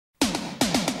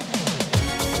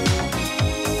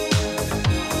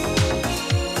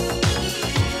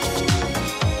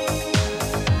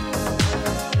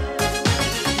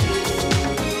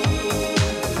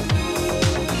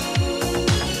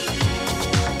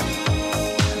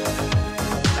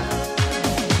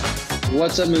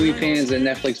What's up, movie fans and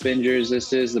Netflix bingers?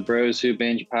 This is the Bros Who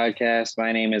Binge podcast.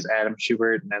 My name is Adam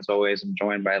Schubert, and as always, I'm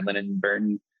joined by Lyndon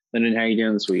Burton. Lyndon, how are you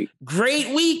doing this week?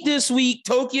 Great week this week.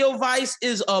 Tokyo Vice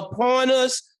is upon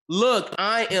us. Look,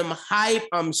 I am hype.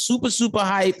 I'm super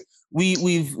hype.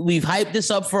 We've hyped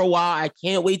this up for a while. I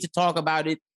can't wait to talk about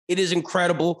it. It is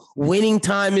incredible. Winning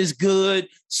Time is good.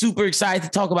 Super excited to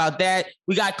talk about that.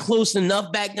 We got Close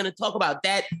Enough back. Going to talk about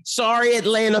that. Sorry,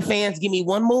 Atlanta fans. Give me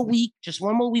one more week. Just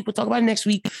one more week. We'll talk about it next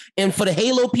week. And for the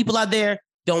Halo people out there,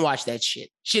 don't watch that shit.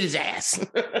 Shit is ass.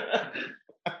 I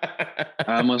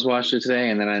almost watched it today,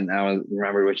 and then I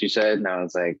remembered what you said, and I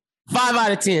was like, 5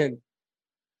 out of 10.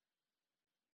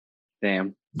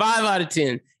 Damn. 5 out of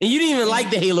 10. And you didn't even like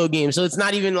the Halo game, so it's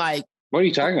not even like. What are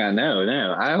you talking about? No.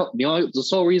 The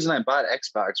sole reason I bought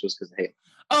Xbox was because of Halo.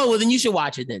 Oh, well, then you should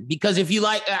watch it then. Because if you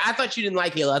like, I thought you didn't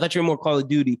like Halo. I thought you were more Call of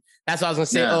Duty. That's what I was going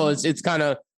to say. No. It's kind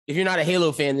of, if you're not a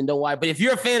Halo fan, then don't watch. But if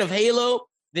you're a fan of Halo,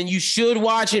 then you should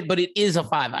watch it. But it is a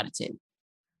 5 out of 10.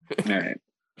 All right.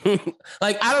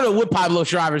 Like, I don't know what Pablo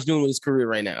Schreiber's doing with his career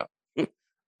right now.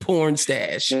 Porn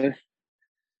stash.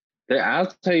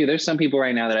 I'll tell you, there's some people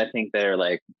right now that I think they're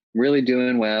like really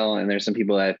doing well. And there's some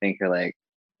people that I think are like,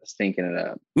 stinking it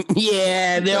up.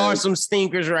 Yeah, there are some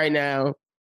stinkers right now.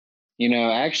 You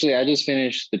know, actually, I just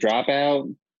finished The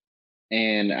Dropout,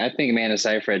 and I think Amanda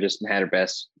Seyfried just had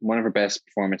one of her best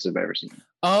performances I've ever seen.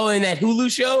 Oh, in that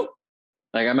Hulu show?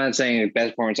 Like, I'm not saying the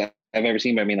best performance I've ever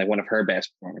seen, but I mean like one of her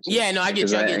best performances. Yeah, no, I get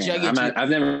you. I've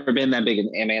never been that big an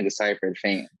Amanda Seyfried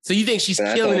fan. So you think she's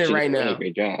killing it right now? Really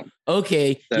great job.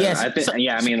 Okay. So yes.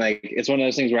 I mean, like, it's one of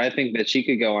those things where I think that she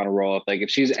could go on a roll. Like, if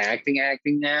she's acting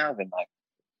now, then like.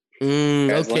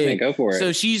 Okay, go for it.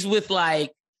 So she's with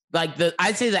like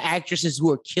I'd say the actresses who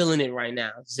are killing it right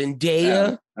now.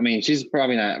 Zendaya. I mean, she's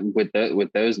probably not with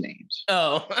those names.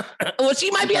 Oh, well, she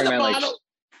might be at the bottom.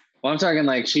 I'm talking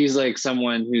like she's like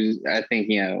someone who I think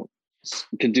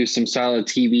could do some solid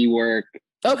TV work.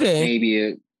 Okay, maybe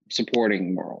a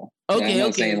supporting role. Okay, I'm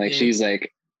not saying like she's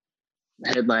like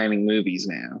headlining movies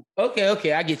now.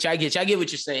 Okay, I get you. I get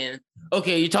what you're saying.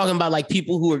 Okay, you're talking about like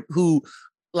people who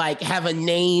like have a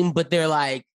name, but they're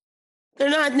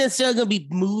not necessarily gonna be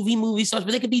movie stars,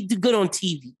 but they could be good on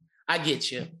TV. I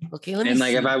get you. Okay, let me. And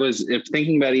like, if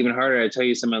thinking about it even harder, I'd tell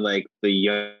you some of like the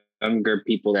younger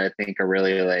people that I think are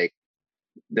really like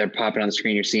they're popping on the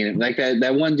screen. You're seeing it, like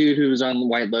that one dude who was on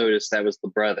White Lotus. That was the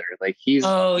brother. Like he's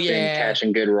been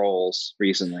catching good roles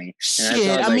recently.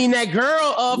 Shit, I mean that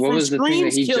girl from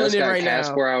Scream's killing it right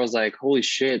now. Where I was like, holy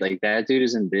shit, like that dude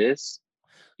is in this.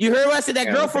 You heard what I said?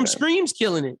 That girl from Scream's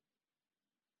killing it.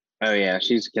 Oh, yeah.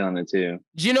 She's killing it, too.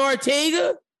 Jenna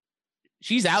Ortega,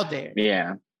 she's out there.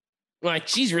 Yeah. Like,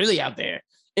 she's really out there.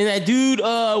 And that dude,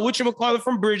 whatchamacallit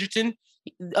from Bridgerton,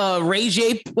 Ray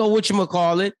J,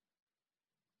 whatchamacallit.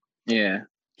 Yeah.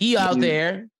 He out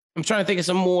there. I'm trying to think of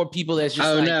some more people that's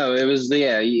just no. It was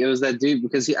that dude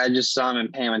because I just saw him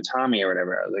in Pam and Tommy or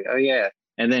whatever. I was like, oh, yeah.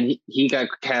 And then he got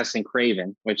cast in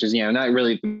Craven, which is, not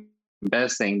really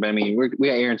best thing, but I mean, we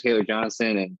got Aaron Taylor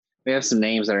Johnson, and we have some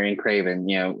names that are in Craven.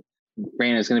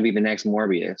 Brandon's going to be the next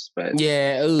Morbius, but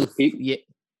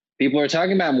people are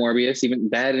talking about Morbius, even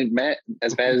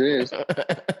as bad as it is.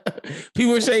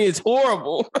 People are saying it's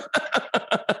horrible.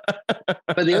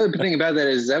 But the other thing about that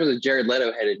is that was a Jared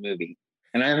Leto headed movie,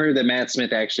 and I heard that Matt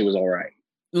Smith actually was all right.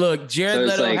 Look, Jared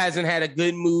Leto hasn't had a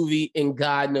good movie in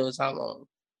God knows how long.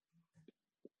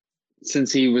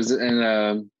 Since he was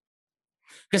in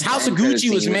because House of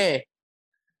Gucci was mad.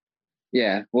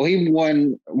 Yeah. Well, he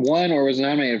won or was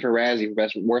nominated for Razzie for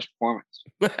worst performance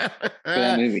for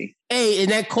that movie. Hey,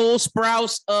 and that Cole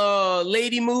Sprouse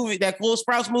lady movie, that Cole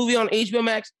Sprouse movie on HBO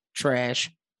Max, trash.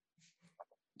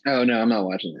 Oh, no, I'm not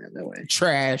watching that. No way.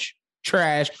 Trash.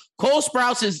 Cole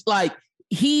Sprouse is like,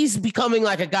 he's becoming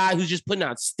like a guy who's just putting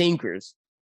out stinkers.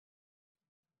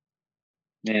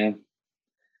 Yeah.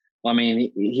 Well, I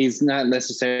mean, he's not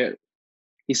necessarily...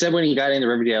 He said when he got into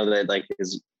Riverdale that like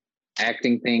his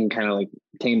acting thing kind of like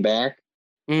came back,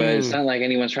 but it's not like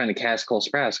anyone's trying to cast Cole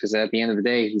Sprouse because at the end of the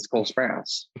day, he's Cole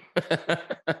Sprouse.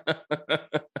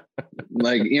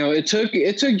 Like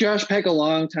it took Josh Peck a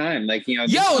long time. Like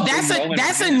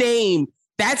that's a name.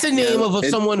 That's a name of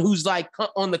someone who's like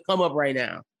on the come up right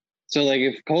now. So like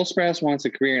if Cole Sprouse wants a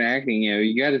career in acting,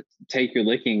 you got to take your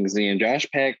lickings. Josh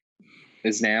Peck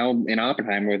is now in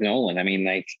Oppenheimer with Nolan. I mean,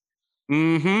 like.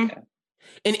 Mm-hmm. Yeah.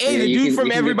 And the dude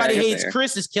from Everybody Hates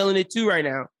Chris is killing it too right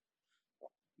now.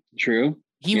 True.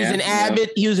 He was in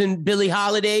Abbott. He was in Billie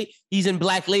Holiday. He's in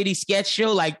Black Lady Sketch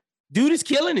Show. Like, dude is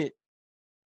killing it.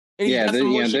 And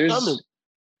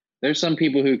there's some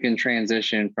people who can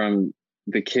transition from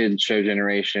the kid show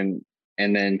generation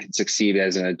and then can succeed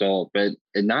as an adult. But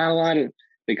not a lot of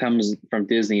it comes from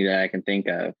Disney that I can think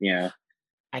of.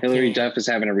 Hillary Duff is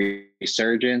having a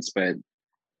resurgence, but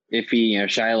if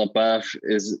Shia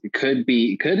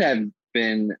LaBeouf could have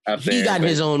been up there. He got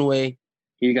his own way.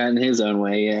 He got in his own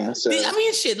way, yeah. So I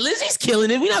mean, shit, Lizzie's killing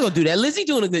it. We're not gonna do that. Lizzie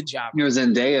doing a good job.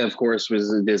 Zendaya, of course,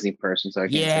 was a Disney person, so I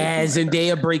can't say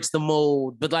Zendaya breaks the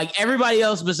mold, but like everybody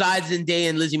else besides Zendaya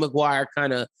and Lizzie McGuire,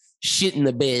 kind of shit in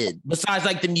the bed. Besides,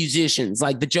 like the musicians,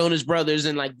 like the Jonas Brothers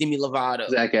and like Demi Lovato,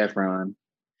 Zac Efron.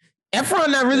 Efron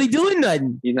not really doing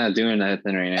nothing. He's not doing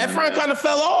nothing right now. Efron kind of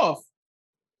fell off.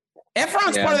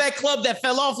 Efron's part of that club that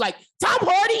fell off. Like Tom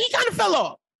Hardy, he kind of fell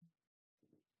off.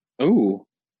 Ooh.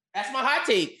 That's my hot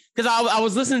take. Because I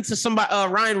was listening to somebody,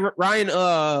 Ryan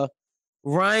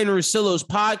Russillo's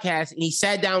podcast, and he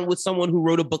sat down with someone who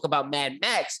wrote a book about Mad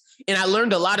Max. And I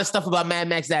learned a lot of stuff about Mad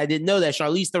Max that I didn't know, that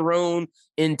Charlize Theron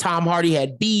and Tom Hardy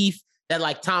had beef, that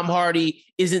like Tom Hardy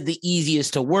isn't the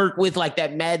easiest to work with, like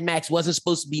that Mad Max wasn't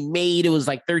supposed to be made. It was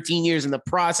like 13 years in the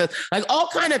process, like all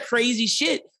kind of crazy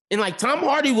shit. And like Tom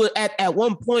Hardy was at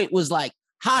one point was like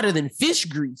hotter than fish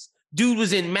grease. Dude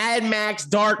was in Mad Max,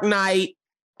 Dark Knight.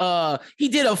 He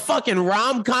did a fucking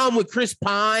rom-com with Chris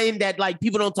Pine that like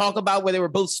people don't talk about, where they were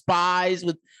both spies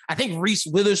with, I think, Reese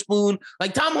Witherspoon.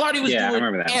 Like Tom Hardy was doing, I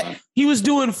remember that one. He was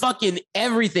doing fucking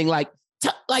everything. Like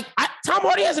Tom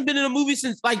Hardy hasn't been in a movie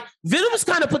since like Venom's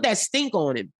kind of put that stink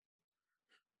on him.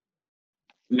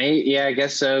 Yeah, I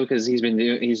guess so, because he's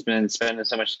been spending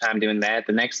so much time doing that.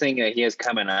 The next thing that he has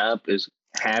coming up is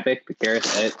Havoc, the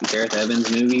Gareth Evans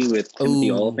movie with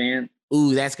Timothy Olyphant.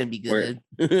 Ooh, that's gonna be good.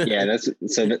 Yeah,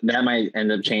 that might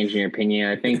end up changing your opinion.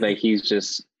 I think like he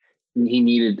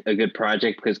needed a good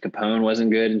project because Capone wasn't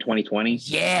good in 2020.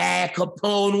 Yeah,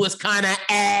 Capone was kind of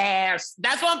ass.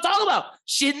 That's what I'm talking about.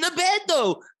 Shit in the bed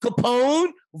though. Capone,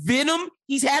 Venom,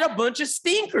 he's had a bunch of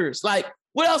stinkers. Like,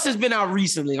 what else has been out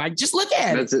recently? Like, just look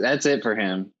at it. That's it for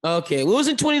him. Okay, what was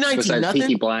in 2019? Besides Nothing.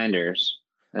 Peaky Blinders.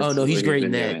 Oh no, he's great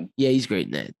in that. Doing. Yeah, he's great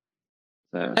in that.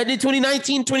 So. I did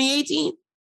 2019, 2018.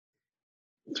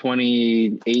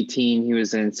 2018, he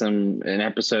was in an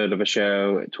episode of a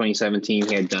show. 2017,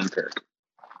 he had Dunkirk.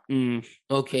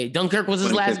 Okay, Dunkirk was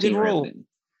his last good role.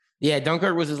 Yeah,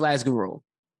 Dunkirk was his last good role.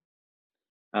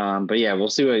 But yeah, we'll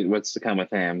see what's to come with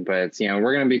him. But we're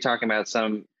going to be talking about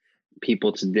some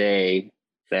people today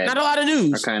that not a lot of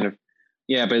news. Are kind of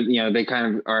but they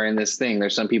kind of are in this thing.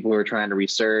 There's some people who are trying to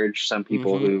resurge. Some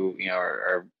people who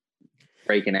are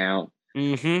breaking out.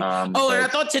 Mm-hmm. And I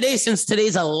thought since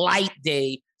today's a light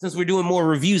day, since we're doing more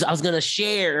reviews, I was gonna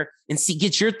share and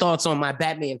get your thoughts on my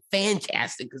Batman fan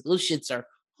casting, because those shits are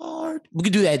hard. We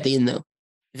could do that at the end though,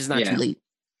 if it's not too late.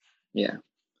 Yeah.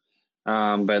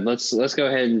 But let's go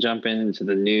ahead and jump into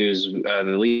the news. The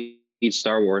lead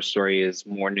Star Wars story is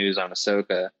more news on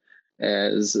Ahsoka,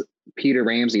 as Peter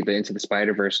Ramsey, the Into the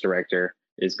Spider-Verse director,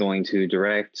 is going to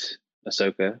direct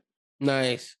Ahsoka.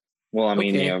 Nice. Well, I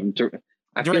mean,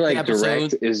 I feel like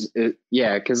direct is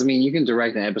because I mean you can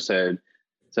direct an episode,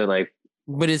 so like,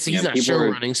 but he's not show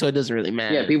running, so it doesn't really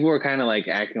matter. Yeah, people were kind of like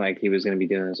acting like he was going to be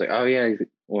doing this, like, oh yeah,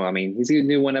 well, I mean, he's going to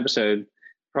do one episode,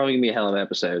 probably gonna be a hell of an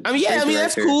episode. I mean,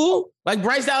 that's cool. Like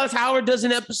Bryce Dallas Howard does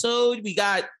an episode. We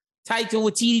got Taika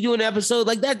Waititi doing an episode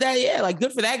like that. Like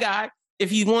good for that guy if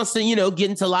he wants to, get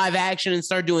into live action and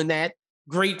start doing that.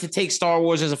 Great to take Star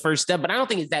Wars as a first step, but I don't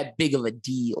think it's that big of a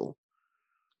deal.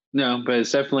 No, but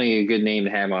it's definitely a good name to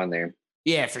have on there.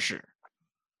 Yeah, for sure.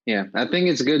 Yeah, I think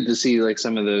it's good to see like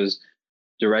some of those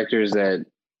directors that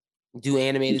do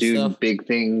animated stuff, big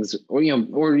things, or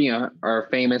are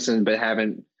famous but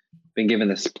haven't been given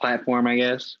this platform, I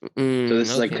guess. So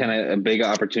this is like kind of a big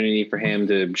opportunity for him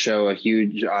to show a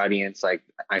huge audience, like,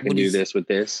 I can do this with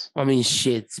this. I mean,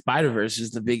 shit, Spider-Verse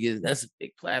is the biggest. That's a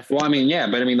big platform. Well, I mean, yeah,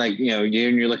 but I mean, like,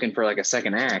 you're looking for like a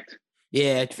second act.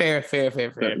 Yeah, fair.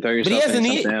 But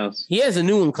he has a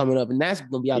new one coming up, and that's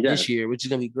gonna be out this year, which is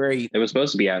gonna be great. It was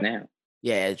supposed to be out now.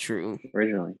 Yeah, true.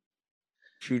 Originally.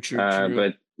 True.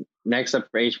 But next up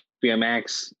for HBO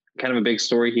Max, kind of a big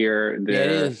story here. It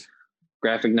is. The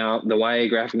YA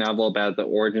graphic novel about the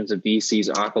origins of DC's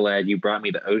Aqualad, You Brought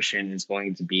Me the Ocean, is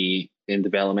going to be in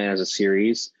development as a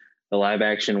series. The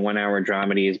live-action 1-hour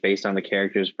dramedy is based on the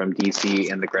characters from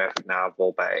DC and the graphic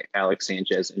novel by Alex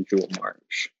Sanchez and Jewel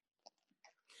March.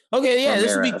 Okay, yeah,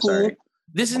 this would be cool. Sorry.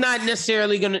 This is not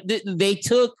necessarily they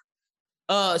took,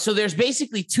 so there's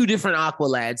basically two different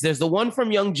Aqualads. There's the one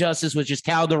from Young Justice, which is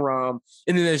Cal Deram,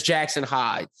 and then there's Jackson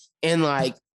Hyde. And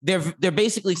like, they're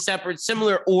basically separate,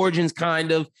 similar origins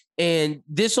kind of, and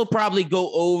this will probably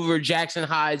go over Jackson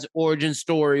Hyde's origin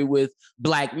story with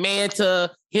Black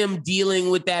Manta, him dealing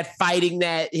with that, fighting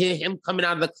that, him coming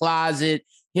out of the closet,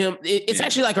 It's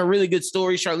actually like a really good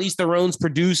story. Charlize Theron's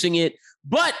producing it.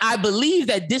 But I believe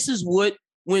that this is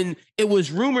when it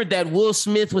was rumored that Will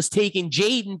Smith was taking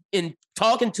Jaden and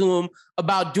talking to him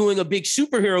about doing a big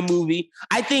superhero movie.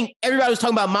 I think everybody was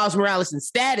talking about Miles Morales and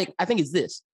Static. I think it's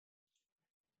this.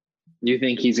 You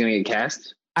think he's going to get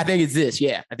cast? I think it's this.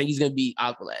 Yeah. I think he's going to be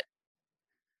Aqualad.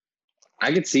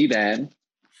 I could see that.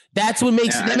 That's what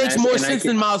makes more sense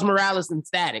than Miles Morales and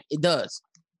Static. It does.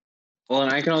 Well,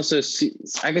 and I can also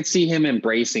I could see him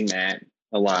embracing that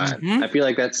a lot. Mm-hmm. I feel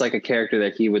like that's like a character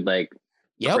that he would like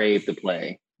crave to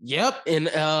play. Yep. And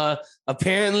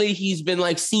apparently he's been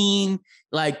like seen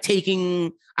like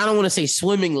taking, I don't want to say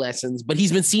swimming lessons, but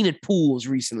he's been seen at pools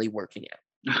recently working out.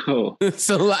 Oh.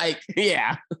 So like,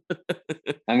 yeah.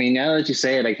 I mean, now that you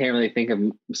say it, I can't really think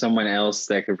of someone else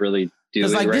that could really do it.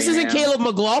 Like right this isn't now. Caleb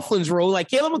McLaughlin's role. Like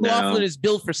Caleb McLaughlin is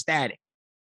built for Static.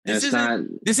 This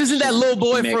isn't that little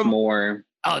boy from Moore.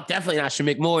 Oh, definitely not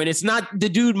Shamik Moore. And it's not the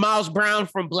dude Miles Brown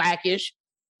from Blackish.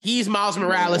 He's Miles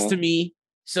Morales to me.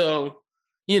 So,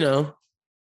 you know.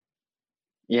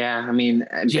 Yeah, I mean,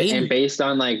 Jaden. And based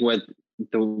on like what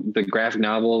the graphic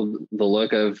novel, the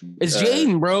look of it's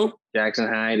Jaden, bro. Jackson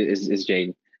Hyde is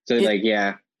Jaden. So like,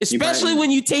 yeah. Especially when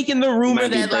you take in the rumor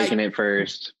that like it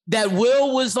first. That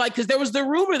Will was like, because there was the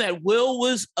rumor that Will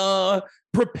was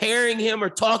preparing him or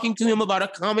talking to him about a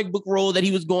comic book role that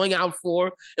he was going out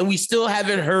for, and we still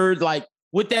haven't heard like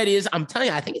what that is. I'm telling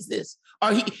you, I think it's this.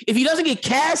 Or if he doesn't get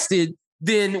casted,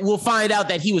 then we'll find out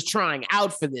that he was trying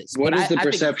out for this. What is the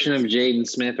perception of Jaden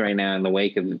Smith right now in the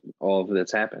wake of all of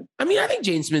that's happened? I mean, I think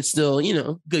Jaden Smith's still,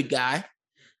 good guy.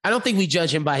 I don't think we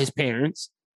judge him by his parents.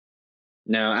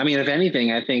 No, I mean, if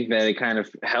anything, I think that it kind of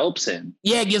helps him.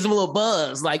 Yeah, it gives him a little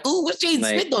buzz. Like, ooh, what's Jaden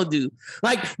Smith gonna do?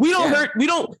 Like, we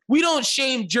don't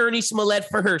shame Journey Smollett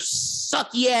for her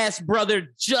sucky ass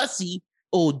brother Jussie.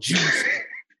 Oh, Juice.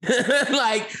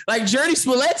 like Journey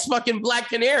Smollett's fucking Black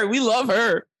Canary. We love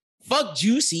her. Fuck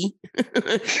Juicy.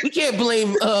 We can't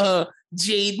blame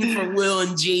Jaden for Will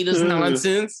and Jada's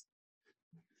nonsense.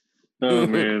 Oh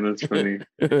man, that's funny.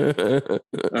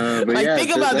 Like, yeah,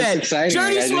 think about that. Exciting.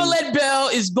 Journey Smollett Bell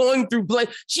is going through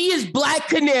she is Black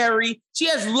Canary. She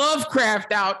has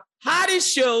Lovecraft out, hottest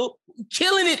show,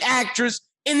 killing it actress,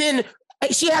 and then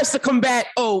she has to combat.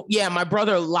 Oh yeah, my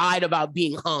brother lied about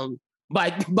being hung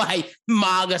by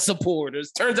MAGA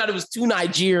supporters. Turns out it was 2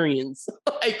 Nigerians.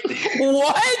 Like,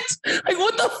 what? Like,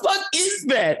 what the fuck is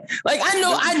that? Like,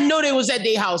 I know they was at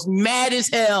their house mad as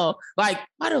hell. Like,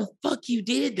 why the fuck you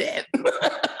did that?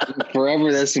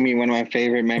 Forever, that's gonna be one of my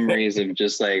favorite memories of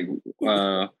just like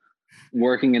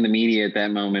working in the media at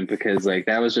that moment, because like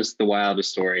that was just the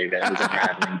wildest story that was ever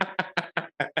happening.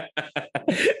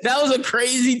 That was a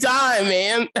crazy time,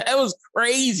 man. That was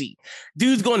crazy.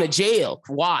 Dude's going to jail.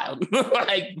 Wild.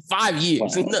 Like 5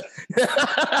 years.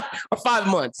 Wow. Or 5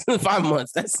 months. 5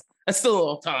 months. That's still a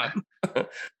little time. All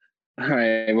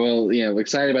right. Well, yeah, we're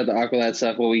excited about the Aqualad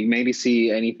stuff. Will we maybe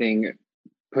see anything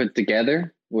put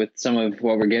together with some of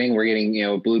what we're getting? We're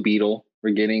getting, Blue Beetle.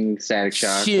 We're getting Static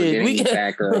Shock. Shit, we're getting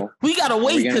Batgirl. We gotta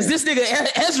wait because this nigga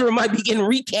Ezra might be getting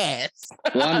recast.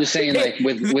 Well, I'm just saying, like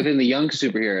within the young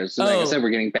superheroes. So, like I said,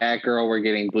 we're getting Batgirl. We're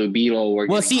getting Blue Beetle.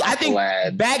 I think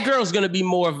Batgirl's gonna be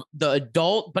more of the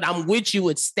adult, but I'm with you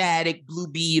with Static, Blue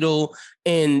Beetle,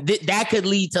 and that could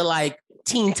lead to like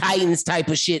Teen Titans type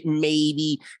of shit,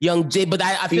 maybe Young J. But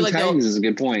I feel like Titans is a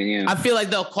good point. Yeah, I feel like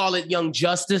they'll call it Young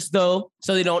Justice though,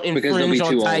 so they don't infringe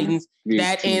on Titans.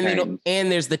 That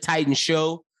and there's the Titan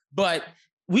show, but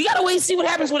we gotta wait and see what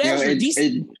happens with Ezra.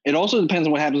 It also depends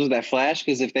on what happens with that Flash,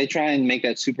 because if they try and make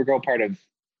that Supergirl part of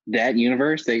that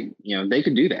universe, they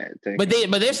could do that. But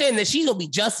they're saying that she's gonna be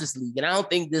Justice League, and I don't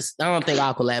think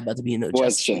Aqualad about to be in the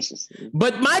Justice League.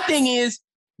 But my thing is,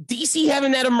 DC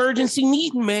having that emergency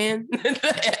meeting, man.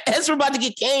 Ezra about to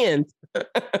get canned.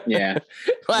 Yeah,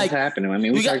 like, what's happening? I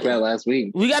mean, we talked about it last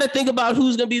week. We got to think about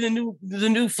who's gonna be the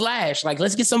new Flash. Like,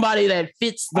 let's get somebody that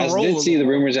fits the role. I did see the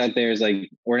rumors out there. Is like,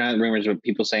 we're not rumors, but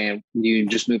people saying you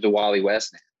just moved to Wally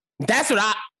West now. That's what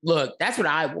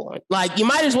I want. Like, you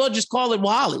might as well just call it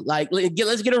Wally. Like,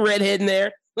 let's get a redhead in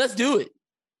there. Let's do it.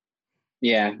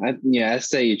 Yeah, I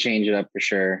say you change it up for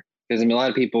sure. Because I mean, a lot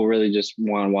of people really just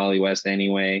want Wally West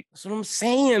anyway. That's what I'm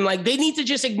saying. Like, they need to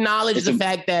just acknowledge the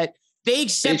fact that they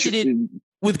accepted it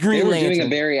with Green Lantern. They were doing a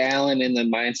Barry Allen in the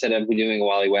mindset of doing a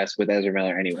Wally West with Ezra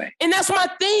Miller anyway. And that's my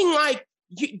thing. Like,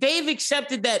 they've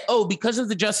accepted that, because of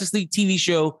the Justice League TV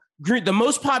show, the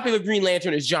most popular Green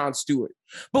Lantern is Jon Stewart.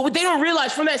 But what they don't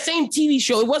realize, from that same TV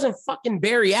show, it wasn't fucking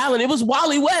Barry Allen. It was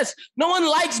Wally West. No one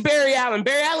likes Barry Allen.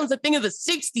 Barry Allen's a thing of the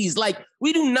 60s. Like,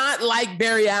 we do not like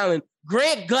Barry Allen.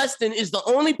 Grant Gustin is the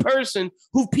only person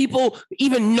who people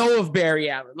even know of Barry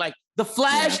Allen. Like the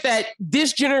Flash that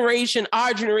this generation,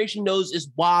 our generation knows is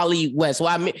Wally West.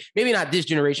 Well, maybe not this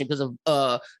generation because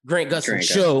of Grant Gustin's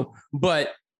show,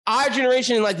 but our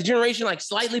generation, like the generation like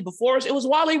slightly before us, it was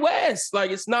Wally West.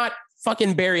 Like it's not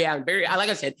fucking Barry Allen. Like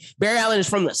I said, Barry Allen is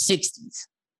from the 60s.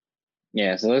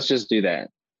 Yeah, so let's just do that.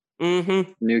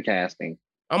 Mm-hmm. New casting.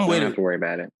 I'm with it. Don't have to worry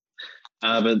about it.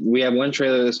 But we have one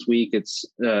trailer this week. It's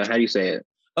how do you say it?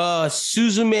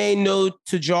 Suzume no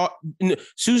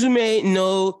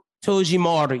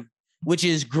Tojimori, which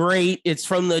is great. It's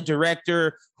from the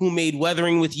director who made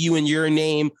Weathering with You and Your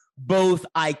Name, both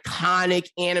iconic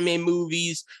anime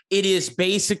movies. It is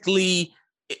basically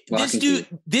this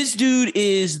dude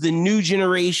is the new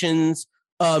generation's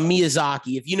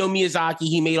Miyazaki. If you know Miyazaki,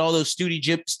 he made all those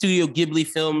Studio Ghibli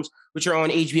films, which are on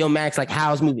HBO Max, like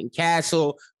Howl's Moving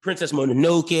Castle, Princess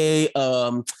Mononoke.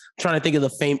 Trying to think of the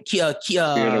fame,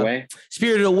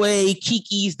 Spirited Away,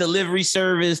 Kiki's Delivery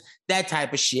Service, that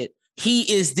type of shit.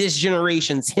 He is this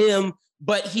generation's him,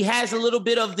 but he has a little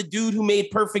bit of the dude who made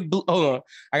Perfect Blue. Hold on,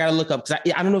 I gotta look up because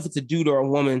I don't know if it's a dude or a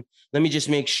woman. Let me just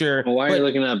make sure. Well, while you're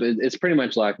looking up, it's pretty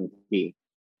much Lock and Key.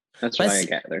 That's what I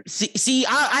gather. See,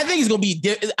 I think it's gonna be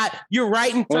different. You're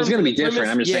right. It's gonna be different.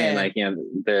 I'm just saying, like,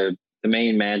 the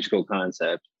main magical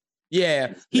concept.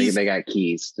 Yeah, they got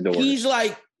keys to doors. He's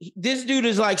like, this dude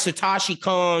is like Satoshi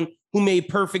Kon, who made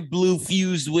Perfect Blue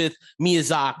fused with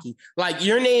Miyazaki. Like,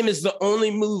 Your Name is the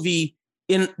only movie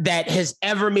that has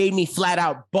ever made me flat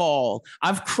out bawl.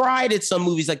 I've cried at some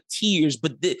movies like tears,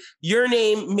 but Your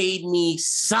Name made me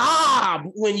sob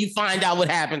when you find out what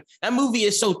happened. That movie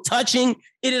is so touching.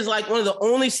 It is like one of the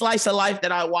only slice of life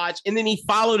that I watch. And then he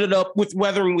followed it up with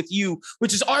Weathering with You,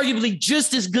 which is arguably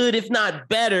just as good, if not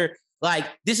better. Like,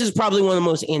 this is probably one of the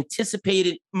most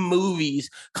anticipated movies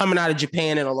coming out of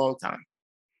Japan in a long time.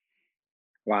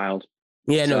 Wild.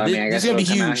 Yeah, no, this is going to be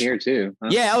huge. Out here too. Huh?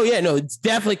 Yeah, oh yeah, no, it's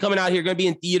definitely coming out here. Going to be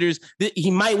in theaters.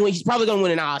 He might win. He's probably going to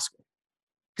win an Oscar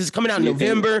because it's coming out in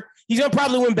November. He's going to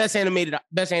probably win best animated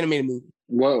movie.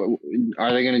 What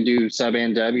are they going to do? Sub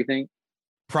and dub? You think?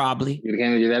 Probably. Can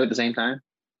they do that at the same time?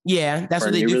 Yeah, that's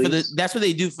what they do That's what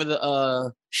they do for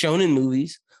the shonen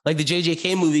movies. Like the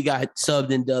JJK movie got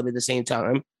subbed and dubbed at the same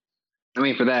time. I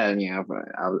mean, for that, yeah,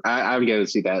 I would go to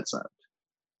see that subbed.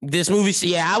 This movie,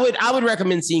 yeah, I would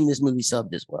recommend seeing this movie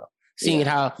subbed as well, seeing it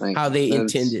how they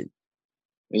intended.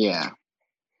 Yeah.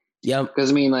 Yep.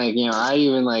 Because I mean, like, I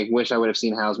even like wish I would have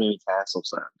seen Howl's Moving Castle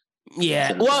subbed.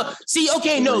 Yeah. Well, see,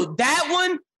 okay, no, that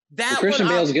one, Christian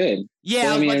Bale's good.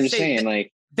 Yeah, I mean, I'm just saying,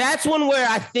 like, that's one where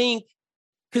I think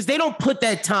because they don't put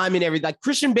that time in everything. Like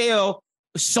Christian Bale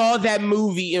saw that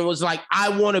movie and was like, I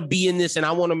want to be in this and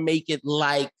I want to make it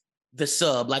like the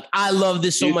sub. Like, I love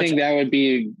this so much. Do you think that would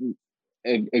be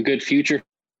a good future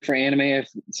for anime if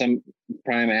some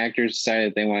prime actors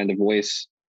decided they wanted to voice?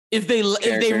 If they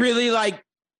really like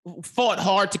fought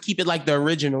hard to keep it like the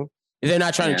original, if they're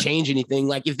not trying to change anything,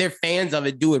 like if they're fans of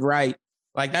it, do it right.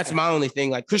 Like, that's my only thing.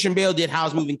 Like, Christian Bale did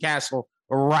Howl's Moving Castle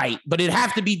right, but it'd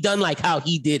have to be done like how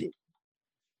he did it.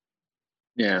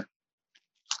 Yeah.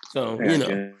 So,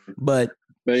 but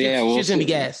yeah, she's gonna be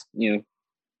gas. That'd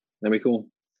be cool.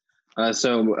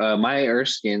 So Maya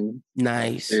Erskine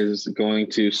is going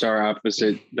to star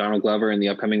opposite Donald Glover in the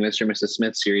upcoming Mr. and Mrs.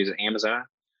 Smith series at Amazon.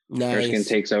 Erskine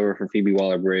takes over from Phoebe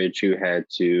Waller-Bridge, who had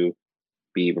to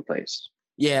be replaced.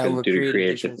 Yeah, due to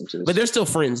creative differences. But they're still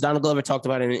friends. Donald Glover talked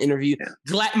about it in an interview.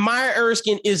 Yeah. Maya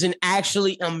Erskine is an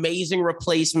actually amazing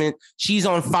replacement. She's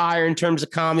on fire in terms of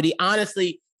comedy.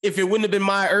 Honestly, if it wouldn't have been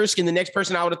Maya Erskine, the next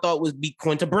person I would have thought would be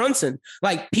Quinta Brunson.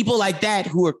 Like, people like that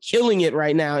who are killing it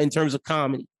right now in terms of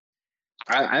comedy.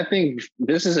 I think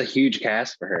this is a huge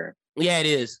cast for her. Yeah, it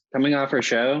is. Coming off her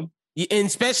show. And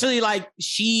especially like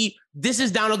this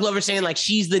is Donald Glover saying like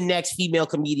she's the next female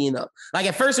comedian up. Like,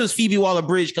 at first it was Phoebe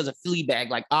Waller-Bridge because of Fleabag.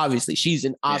 Like, obviously she's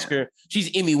an Oscar, she's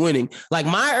Emmy winning. Like,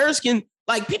 Maya Erskine,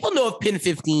 like, people know of Pen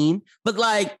 15, but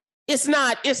like it's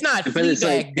not but Fleabag. It's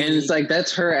like, and it's like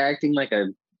that's her acting like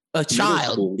a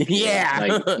child.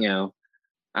 Yeah. Like,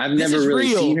 I've never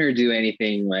really seen her do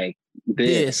anything like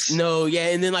this. No, yeah.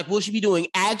 And then like, will she be doing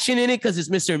action in it because it's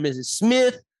Mr. and Mrs.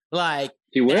 Smith? Like,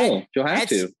 she will. She'll have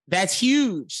to. That's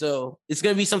huge. So it's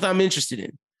going to be something I'm interested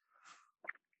in.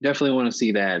 Definitely want to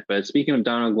see that. But speaking of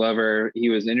Donald Glover, he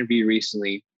was interviewed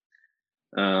recently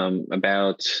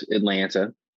about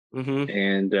Atlanta. Mm-hmm.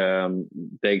 And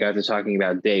they got to talking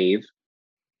about Dave.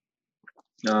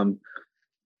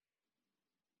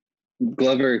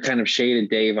 Glover kind of shaded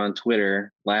Dave on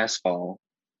Twitter last fall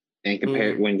and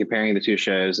when comparing the two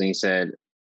shows, and he said,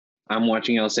 I'm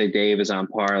watching y'all say Dave is on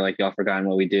par, like y'all forgotten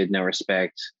what we did, no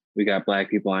respect. we got black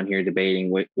people on here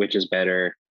debating which is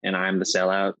better, and I'm the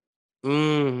sellout.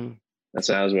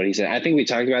 That was what he said. I think we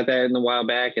talked about that in a while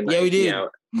back, and yeah, we did.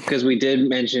 Because we did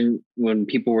mention when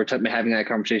people were having that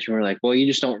conversation, we were like, well, you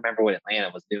just don't remember what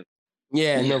Atlanta was doing.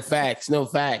 Yeah, no facts.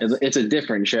 It's a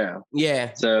different show.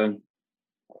 Yeah. So,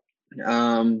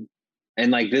 and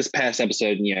like this past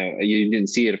episode, you didn't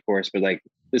see it, of course, but like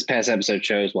this past episode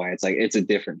shows why it's a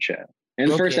different show. And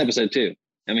the first episode too.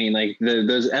 I mean, like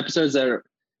those episodes that are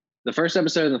the first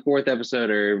episode and the fourth episode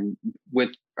are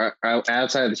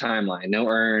outside of the timeline. No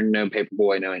Earn, no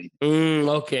Paperboy, no anything.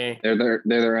 Okay. They're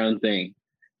their own thing.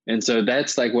 And so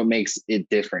that's like what makes it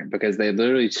different, because they're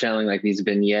literally telling like these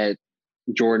vignette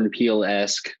Jordan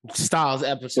Peele-esque styles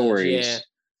episodes. Stories. Yeah.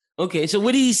 Okay, so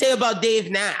what did he say about Dave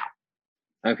now?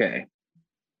 Okay.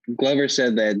 Glover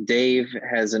said that Dave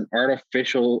has an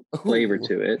artificial flavor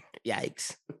to it.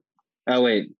 Yikes. Oh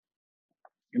wait.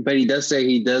 But he does say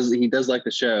he does like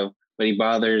the show, but it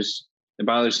bothers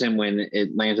him when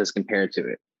Atlanta's compared to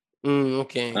it.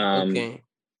 Okay. Okay.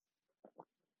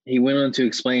 He went on to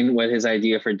explain what his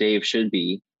idea for Dave should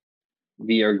be.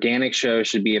 The organic show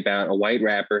should be about a white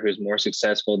rapper who's more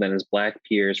successful than his black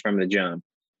peers from the jump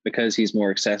because he's more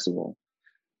accessible.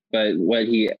 But what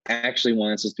he actually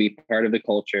wants is to be part of the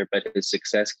culture, but his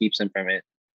success keeps him from it.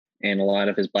 And a lot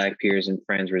of his black peers and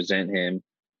friends resent him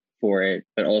for it,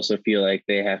 but also feel like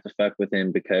they have to fuck with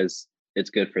him because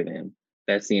it's good for them.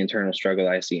 That's the internal struggle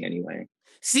I see anyway.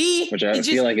 See, which I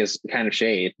feel like is kind of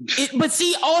shade. But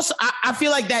see, also, I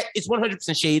feel like that it's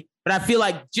 100% shade. But I feel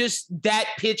like just that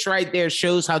pitch right there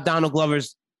shows how Donald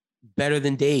Glover's better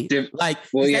than Dave.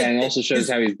 And also shows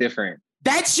how he's different.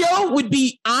 That show would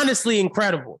be honestly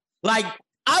incredible. Like,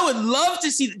 I would love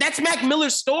to see. That's Mac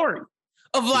Miller's story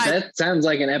of like. That sounds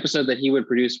like an episode that he would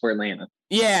produce for Atlanta.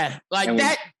 Yeah, like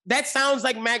that sounds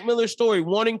like Mac Miller's story.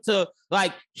 Wanting to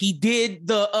he did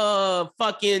the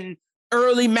fucking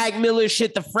early Mac Miller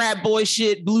shit, the frat boy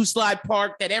shit, Blue Slide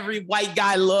Park that every white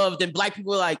guy loved, and black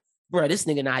people were like, bro, this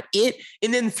nigga not it.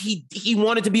 And then he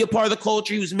wanted to be a part of the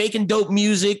culture. He was making dope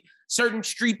music. Certain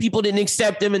street people didn't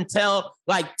accept him until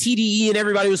like TDE and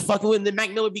everybody was fucking with him. Then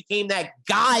Mac Miller became that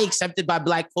guy accepted by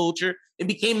black culture and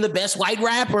became the best white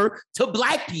rapper to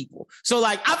black people. So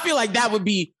like, I feel like that would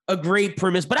be a great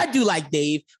premise, but I do like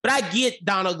Dave, but I get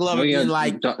Donald Glover being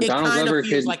like, it kind of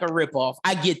feels like a ripoff.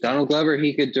 I get Donald Glover.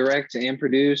 He could direct and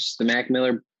produce the Mac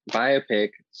Miller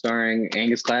biopic starring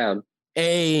Angus Cloud.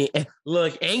 Hey,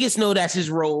 look, Angus know that's his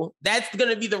role. That's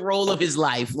going to be the role of his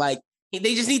life. Like,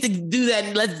 they just need to do that.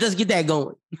 And let's get that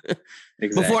going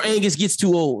before Angus gets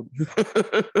too old.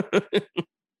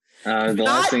 If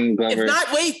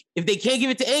they can't give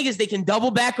it to Angus, they can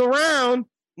double back around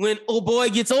when old boy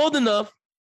gets old enough.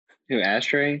 Who,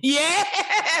 Ashtray? Yeah.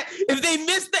 If they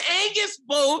miss the Angus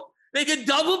boat, they can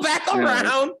double back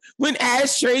around when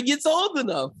Ashtray gets old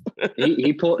enough.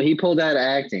 he pulled out of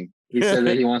acting. He said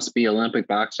that he wants to be an Olympic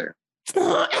boxer.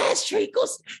 Ashtray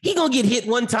goes, he gonna get hit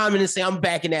one time and then say, I'm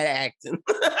back in that acting.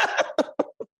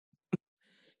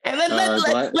 And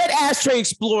let Ashtray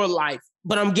explore life.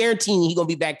 But I'm guaranteeing he gonna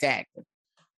be back to acting.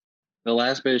 The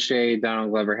last bit of shade Donald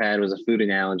Glover had was a food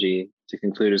analogy to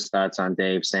conclude his thoughts on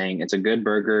Dave, saying, it's a good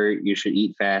burger you should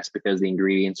eat fast because the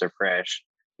ingredients are fresh,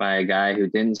 by a guy who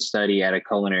didn't study at a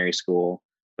culinary school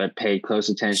but paid close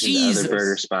attention to other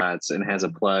burger spots and has a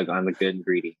plug on the good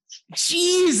ingredients.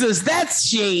 Jesus, that's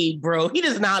shade, bro. He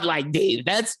does not like Dave.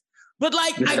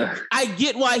 I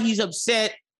get why he's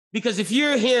upset, because if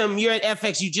you're him, you're at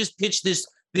FX, you just pitched this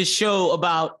show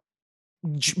about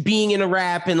being in a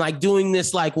rap and like doing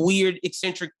this like weird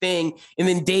eccentric thing, and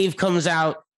then Dave comes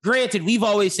out. Granted, we've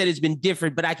always said it's been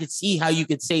different, but I could see how you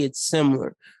could say it's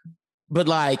similar. But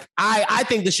like, I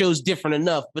think the show's different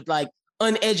enough, but like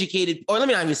uneducated, or let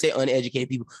me not even say uneducated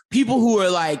people who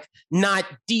are like not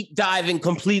deep diving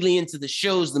completely into the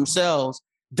shows themselves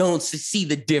don't see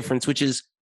the difference, which is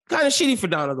kind of shitty for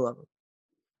Donald Glover.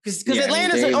 Because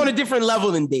Atlanta's on a different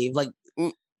level than Dave. Like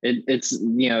it's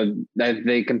that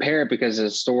they compare it because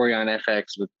there's a story on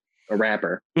FX with a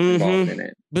rapper involved in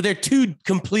it. But they're two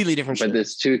completely different shows. But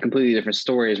there's two completely different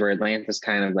stories where Atlanta's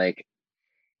kind of like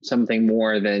something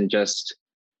more than just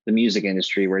the music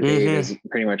industry, where Dave is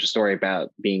pretty much a story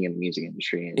about being in the music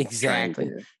industry. And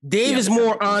exactly. Dave is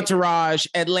more entourage.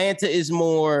 Atlanta is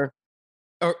more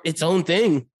or its own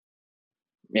thing.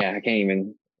 Yeah, I can't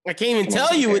even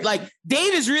tell you it. Like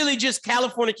Dave is really just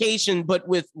Californication, but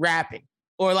with rapping,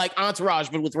 or like Entourage,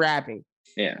 but with rapping.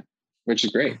 Yeah, which is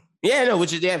great. Yeah, no,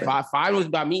 which is fine was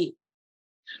by me.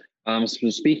 So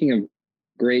speaking of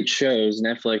great shows,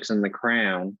 Netflix and The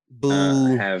Crown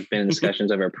have been in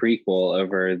discussions of a prequel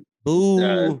over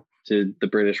to the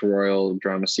British Royal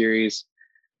drama series.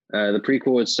 The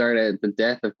prequel would start at the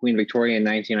death of Queen Victoria in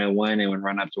 1901 and would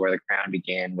run up to where the crown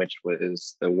began, which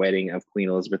was the wedding of Queen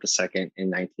Elizabeth II in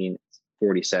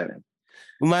 1947.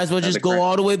 We might as well just go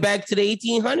all the way back to the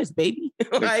 1800s, baby.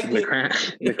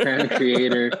 The crown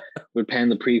creator would pen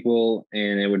the prequel,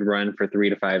 and it would run for 3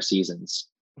 to 5 seasons.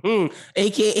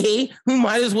 AKA, we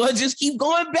might as well just keep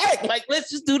going back. Like, let's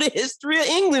just do the history of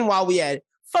England while we at it.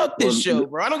 Fuck this show,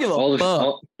 bro. I don't give a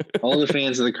fuck. All the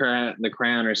fans of the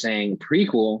crown are saying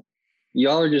prequel.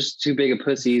 Y'all are just too big of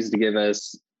pussies to give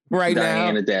us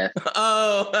Diana death.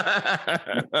 Oh,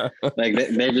 like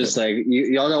they're just like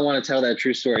y'all don't want to tell that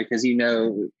true story because you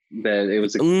know that it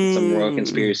was some royal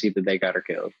conspiracy that they got her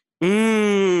killed.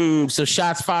 So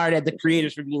shots fired at the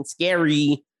creators for being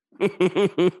scary.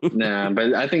 Nah,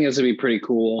 but I think this would be pretty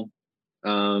cool.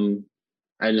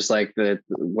 I just like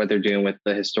what they're doing with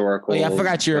the historical. Oh, yeah, I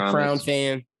forgot you're dramas. a Crown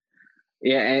fan.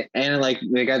 Yeah, and like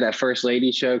they got that First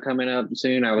Lady show coming up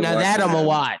soon. I'm gonna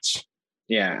watch.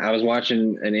 Yeah, I was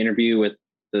watching an interview with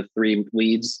the 3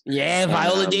 leads. Yeah,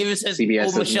 Viola Davis has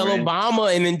Michelle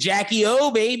Obama, and then Jackie O,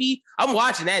 baby. I'm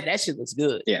watching that. That shit looks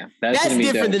good. Yeah, that's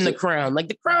different than The Crown. Like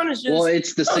The Crown is just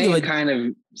it's the same kind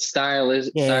of style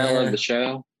of the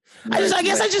show. I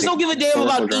guess I just don't give a damn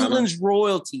about England's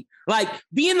royalty. Like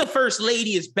being the First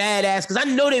Lady is badass because I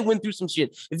know they went through some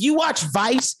shit. If you watch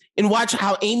Vice and watch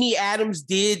how Amy Adams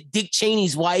did Dick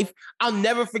Cheney's wife, I'll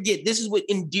never forget. This is what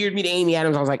endeared me to Amy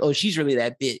Adams. I was like, oh, she's really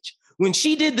that bitch. When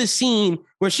she did the scene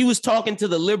where she was talking to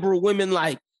the liberal women,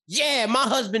 like, yeah, my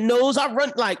husband knows I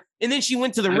run and then she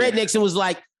went to the rednecks and was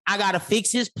like, I gotta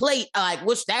fix his plate. Like,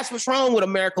 that's what's wrong with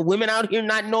America. Women out here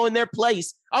not knowing their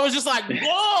place. I was just like,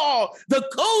 whoa, the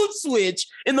code switch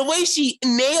and the way she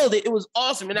nailed it. It was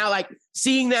awesome. And now, like,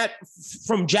 seeing that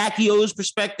from Jackie O's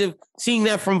perspective, seeing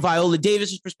that from Viola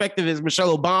Davis's perspective as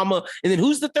Michelle Obama. And then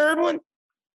who's the third one?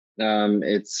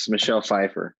 It's Michelle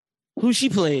Pfeiffer. Who's she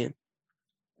playing?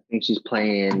 I think she's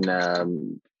playing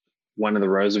one of the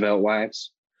Roosevelt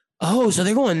wives. Oh, so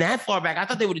they're going that far back. I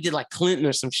thought they would have did like Clinton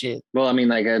or some shit. Well, I mean,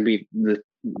 like that'd be the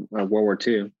World War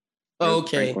II.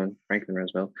 Okay. Franklin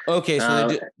Roosevelt. Okay, so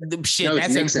that's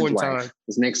an important time.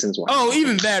 It's Nixon's wife. Oh,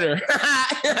 even better.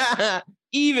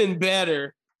 Even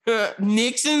better.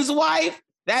 Nixon's wife?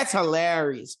 That's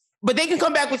hilarious. But they can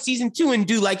come back with season 2 and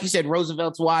do, like you said,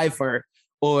 Roosevelt's wife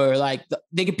or like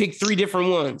they can pick 3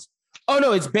 different ones. Oh,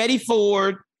 no, it's Betty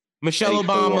Ford, Michelle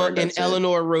Obama, and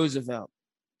Eleanor Roosevelt.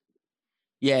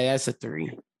 Yeah, that's a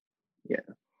 3. Yeah.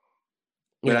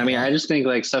 But I mean, I just think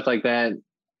like stuff like that,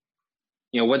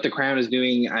 what The Crown is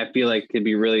doing, I feel like could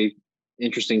be really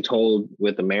interesting told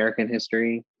with American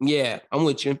history. Yeah, I'm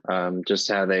with you. Just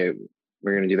how we're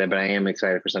going to do that. But I am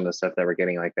excited for some of the stuff that we're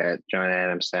getting, like that John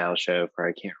Adams style show for,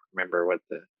 I can't remember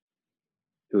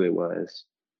who it was.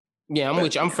 Yeah, I'm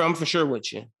with you. I'm for sure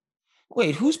with you.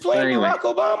 Wait, who's playing Barack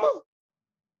Obama?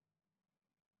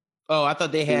 Oh, I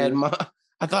thought they had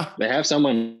I thought they have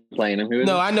someone playing him. Who is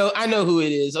it? I know who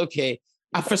it is. Okay.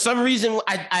 For some reason,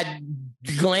 I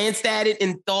glanced at it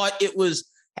and thought it was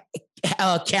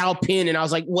Cal Penn, and I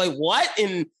was like, "Wait, what?"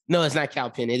 And no, it's not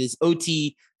Cal Penn. It is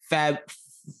O.T.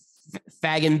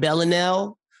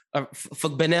 Fagin-Bellinel or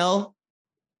Fagbenel.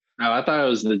 Oh, I thought it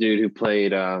was the dude who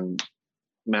played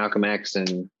Malcolm X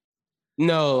and.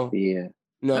 No. Yeah.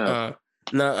 No.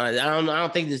 I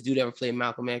don't think this dude ever played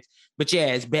Malcolm X. But yeah,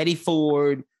 it's Betty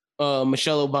Ford,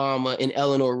 Michelle Obama, and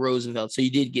Eleanor Roosevelt. So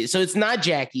you did get it. So it's not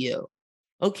Jackie O.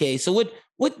 Okay, so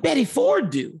what Betty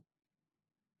Ford do?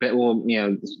 Well,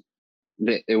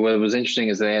 what was interesting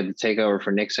is they had to take over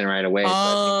for Nixon right away. So I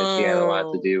think that she had a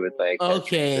lot to do with like.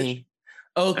 Okay.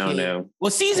 I don't know.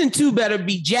 Well, season 2 better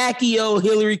be Jackie O,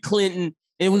 Hillary Clinton,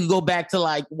 and we can go back to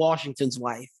like Washington's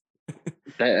wife.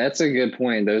 That's a good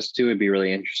point. Those 2 would be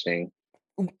really interesting.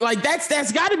 Like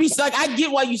that's got to be like, I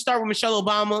get why you start with Michelle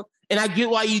Obama, and I get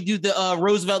why you do the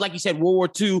Roosevelt, like you said, World War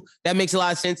II. That makes a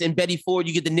lot of sense. And Betty Ford,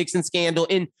 you get the Nixon scandal.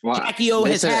 And Jackie O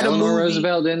has had a movie.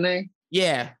 Roosevelt, didn't they?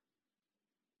 Yeah,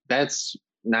 that's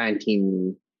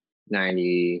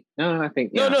 1990. No, I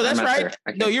think no, that's right.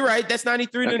 No, you're right. That's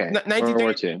 93 to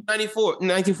 1994,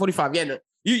 1945. Yeah, no.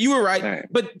 You were right.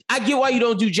 But I get why you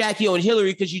don't do Jackie O and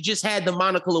Hillary, because you just had the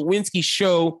Monica Lewinsky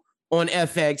show on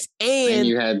FX, and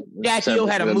you had Jackie O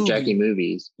had a movie. Jackie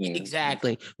movies. Yeah.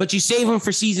 Exactly. But you save them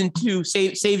for season 2.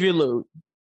 Save your load.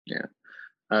 Yeah.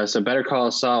 So Better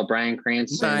Call Saul, Bryan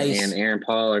Cranston and Aaron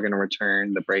Paul are going to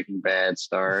return, the Breaking Bad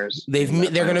stars. They're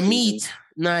going to meet.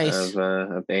 Nice. Of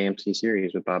the AMC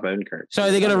series with Bob Odenkirk. So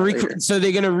are they going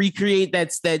to recreate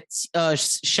that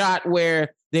shot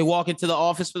where they walk into the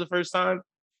office for the first time?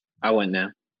 I wouldn't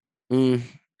know.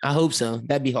 I hope so.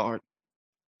 That'd be hard.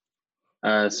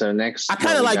 So next, I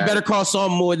kind of like Better Call Saul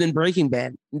more than Breaking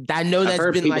Bad. I know that's I've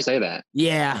heard been people like, say that.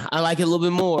 yeah, I like it a little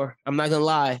bit more. I'm not gonna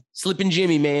lie. Slippin'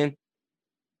 Jimmy, man.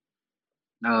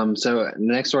 So the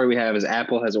next story we have is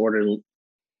Apple has ordered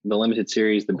the limited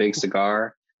series The Big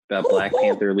Cigar about Black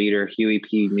Panther leader Huey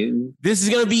P. Newton. This is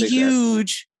gonna be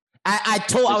huge. I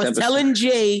was telling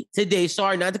Jay today,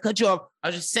 sorry not to cut you off. I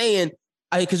was just saying,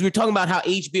 because we're talking about how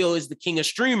HBO is the king of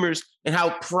streamers and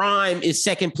how Prime is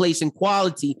second place in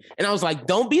quality. And I was like,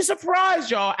 don't be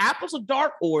surprised, y'all. Apple's a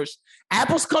dark horse.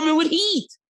 Apple's coming with heat.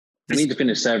 I need to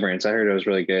finish Severance. I heard it was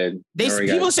really good.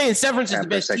 People are saying Severance is the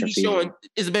best TV show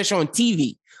is the best show on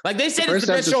TV. Like they said, it's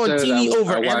the best show on TV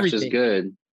over everything. Is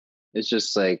good. It's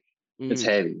just like it's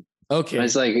heavy. Okay,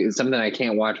 it's like it's something I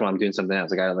can't watch while I'm doing something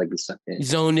else. I gotta like be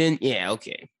zoned in. Yeah.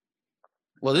 Okay.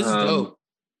 Well, this is dope.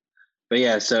 But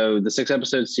yeah, so the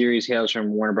 6-episode series hails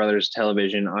from Warner Brothers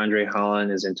Television. Andre Holland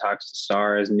is in talks to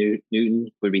star as Newton.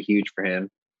 Would be huge for him.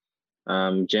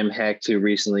 Jim Hecht, who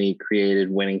recently created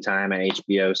Winning Time at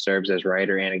HBO, serves as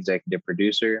writer and executive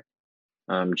producer.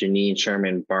 Janine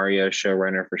Sherman Barrio,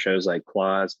 showrunner for shows like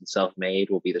Claws and Self-Made,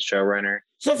 will be the showrunner.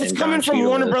 So if it's coming from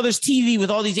Warner Brothers TV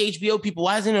with all these HBO people,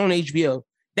 why isn't it on HBO?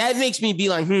 That makes me be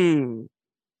like,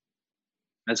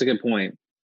 That's a good point.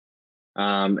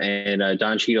 And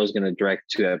Don Cheadle is going to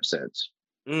direct 2 episodes.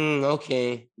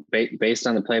 Okay. Based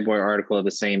on the Playboy article of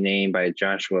the same name by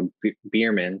Joshua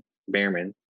Behrman,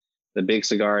 The Big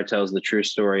Cigar tells the true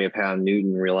story of how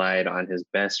Newton relied on his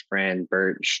best friend,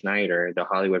 Bert Schneider, the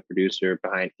Hollywood producer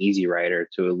behind Easy Rider,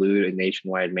 to elude a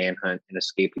nationwide manhunt and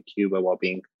escape to Cuba while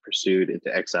being pursued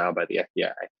into exile by the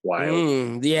FBI.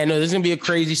 Wild. Yeah, no, this is going to be a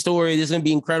crazy story. This is going to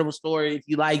be an incredible story. If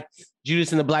you like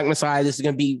Judas and the Black Messiah, this is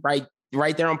going to be right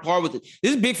there on par with it.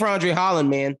 This is big for Andre Holland,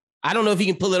 man. I don't know if he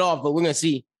can pull it off, but we're going to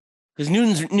see. Because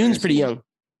Newton's pretty young.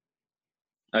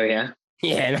 Oh, yeah?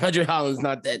 Yeah, and Andre Holland's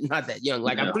not that young.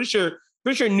 Like, no. I'm pretty sure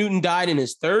Newton died in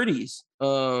his 30s.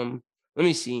 Let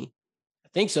me see. I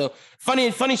think so.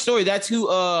 Funny story. That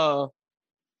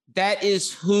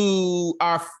is who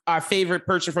our favorite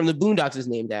person from the Boondocks is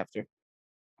named after.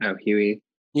 Oh, Huey.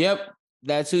 Yep.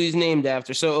 That's who he's named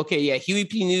after. So, okay, yeah, Huey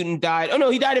P. Newton died. Oh,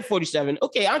 no, he died at 47.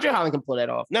 Okay, Andre Holland can pull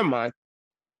that off. Never mind.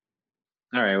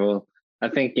 All right, well, I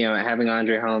think, having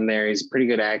Andre Holland there, he's a pretty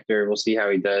good actor. We'll see how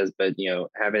he does. But,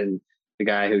 having the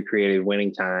guy who created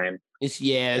Winning Time as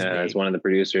one of the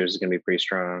producers is going to be pretty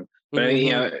strong. But,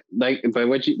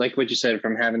 what you said,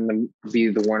 from having them be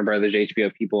the Warner Brothers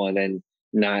HBO people and then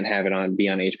not have it be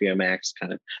on HBO Max,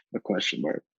 kind of a question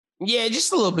mark. Yeah,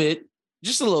 just a little bit.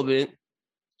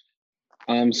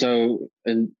 So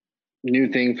a new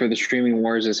thing for the streaming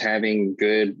wars is having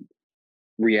good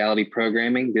reality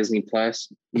programming. Disney Plus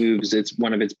moves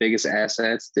one of its biggest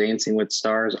assets, Dancing with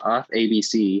Stars, off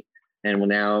ABC and will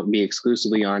now be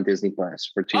exclusively on Disney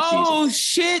Plus for 2 seasons. Oh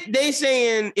shit! They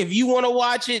saying if you want to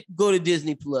watch it, go to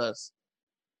Disney Plus,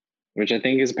 which I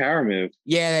think is a power move.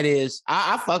 Yeah, that is.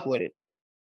 I fuck with it.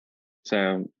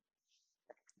 So,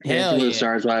 Dancing with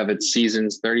Stars will have its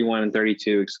seasons 31 and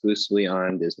 32 exclusively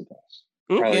on Disney Plus.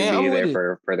 Probably be there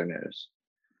for further notice.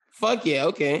 Fuck yeah,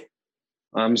 okay.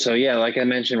 So yeah, like I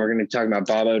mentioned, we're going to talk about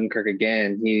Bob Odenkirk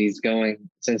again. He's going,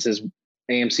 since his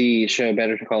AMC show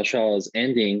Better Call Saul is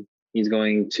ending, he's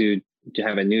going to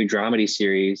have a new dramedy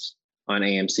series on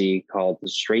AMC called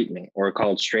Straight Man,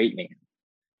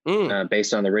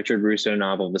 based on the Richard Russo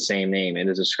novel of the same name. It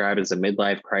is described as a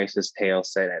midlife crisis tale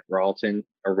set at Railton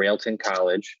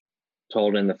College,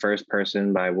 told in the first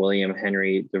person by William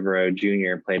Henry Devereaux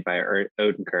Jr., played by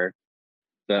Odenkirk,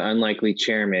 the unlikely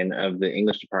chairman of the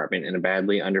English department in a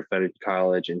badly underfunded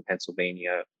college in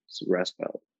Pennsylvania's Rust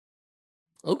Belt.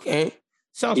 Okay.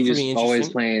 Sounds pretty interesting. Always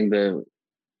playing the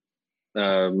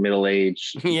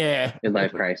middle-aged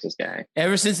midlife crisis guy.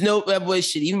 Ever since that boy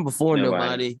shit, even before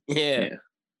Nobody. Yeah.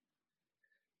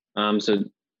 So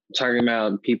talking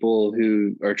about people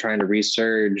who are trying to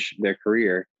resurge their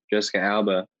career, Jessica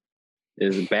Alba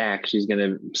is back. She's going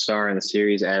to star in the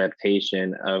series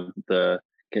adaptation of the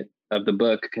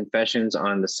book Confessions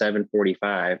on the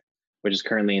 745, which is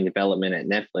currently in development at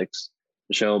Netflix.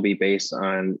 The show will be based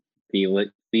on the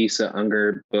Lisa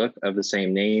Unger book of the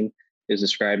same name. It is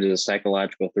described as a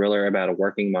psychological thriller about a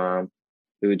working mom,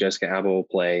 who Jessica Alba will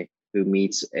play, who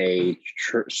meets a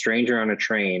stranger on a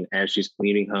train as she's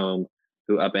commuting home,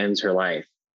 who upends her life.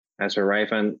 As her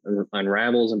life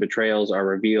unravels and betrayals are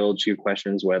revealed, she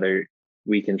questions whether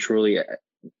we can truly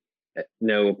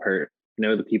know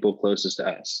the people closest to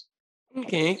us.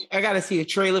 Okay, I gotta see a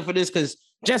trailer for this because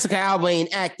Jessica Alba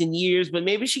ain't acting years, but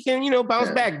maybe she can, bounce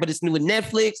back. But it's new with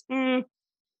Netflix.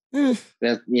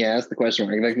 That's the question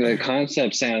mark. Like the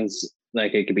concept sounds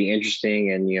like it could be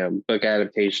interesting, and book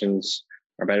adaptations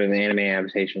are better than anime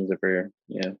adaptations if we're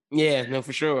Yeah, no,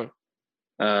 for sure.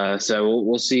 So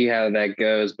we'll see how that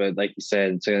goes. But like you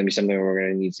said, it's going to be something we're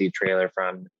going to need to see a trailer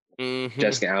from.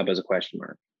 Jessica Alba is a question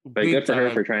mark, but Big good for her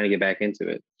time. for trying to get back into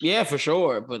it. Yeah, for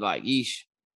sure. But like, yeesh.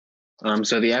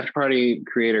 So the After Party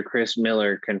creator Chris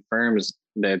Miller confirms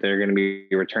that they're going to be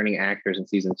returning actors in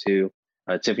season 2.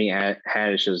 Tiffany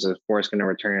Haddish is of course going to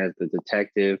return as the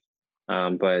detective,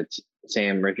 but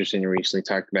Sam Richardson recently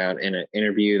talked about in an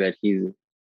interview that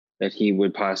he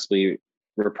would possibly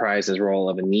reprise his role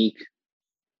of Anik,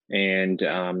 and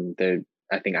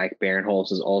I think Ike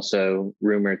Barinholtz is also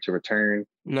rumored to return.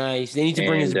 Nice. They need to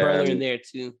bring his brother in there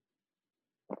too.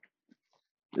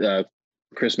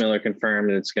 Chris Miller confirmed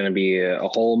that it's going to be a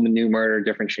whole new murder,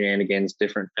 different shenanigans,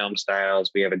 different film styles.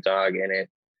 We have a dog in it.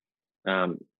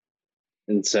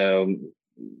 And so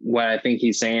what I think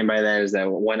he's saying by that is that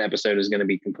one episode is going to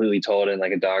be completely told in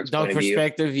like a dog's point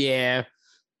perspective of view. Yeah.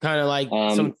 Kind of like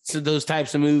some those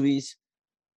types of movies.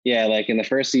 Yeah, like in the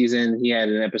first season, he had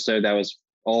an episode that was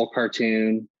all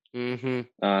cartoon. Didn't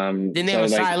they have a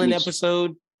silent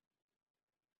episode?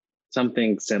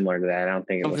 Something similar to that. I don't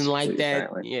think it was something like that.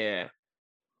 Silent. Yeah.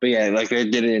 But yeah, like they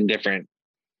did it in different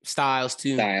styles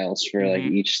too. Styles for like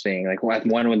each thing. Like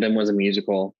one of them was a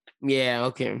musical. Yeah.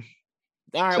 Okay.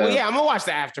 All right. So, well, yeah, I'm gonna watch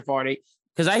the After Party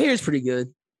because I hear it's pretty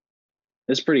good.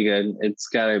 It's pretty good. It's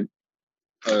got a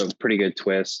pretty good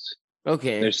twist.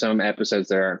 Okay. There's some episodes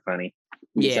that aren't funny.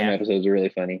 Yeah. Some episodes are really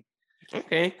funny.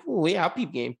 Okay. Cool. Yeah, I'll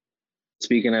peep game.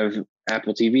 Speaking of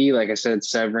Apple TV, like I said,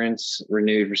 Severance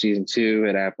renewed for season 2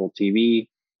 at Apple TV.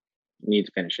 Need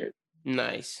to finish it.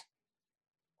 Nice.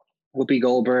 Whoopi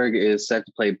Goldberg is set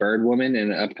to play Bird Woman in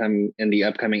the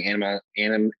upcoming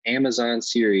Amazon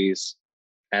series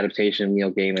adaptation of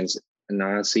Neil Gaiman's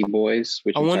Anansi Boys.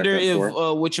 Which I wonder if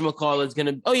whatchamacallit is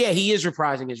gonna. Oh yeah, he is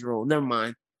reprising his role. Never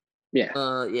mind.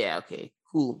 Yeah. Yeah. Okay.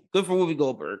 Cool. Good for Whoopi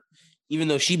Goldberg. Even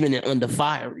though she's been under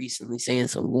fire recently, saying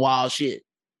some wild shit.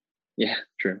 Yeah.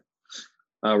 True.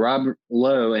 Rob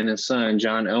Lowe and his son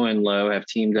John Owen Lowe have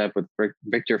teamed up with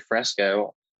Victor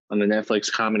Fresco on the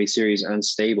Netflix comedy series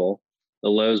Unstable. The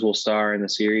Lowe's will star in the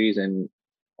series and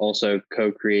also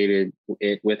co-created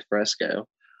it with Fresco,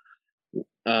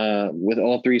 with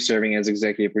all three serving as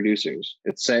executive producers.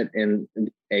 It's set in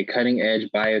a cutting-edge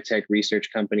biotech research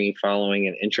company following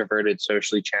an introverted,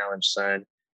 socially challenged son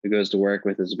who goes to work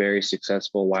with his very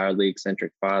successful, wildly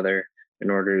eccentric father in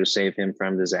order to save him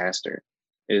from disaster.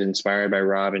 It is inspired by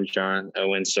Rob and John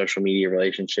Owen's social media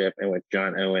relationship, in which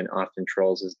John Owen often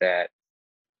trolls his dad.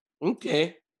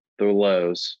 Okay. The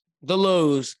Lowe's.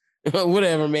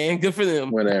 Whatever, man. Good for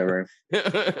them. Whatever.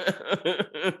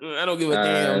 I don't give a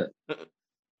damn.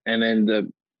 And then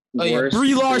the worst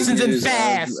Brie Larson's in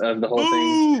Fast of the whole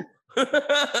thing.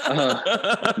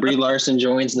 Brie Larson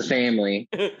joins the family.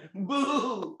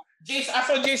 Boo! I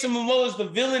saw Jason Momoa as the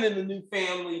villain in the new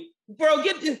family. Bro,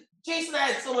 Jason, I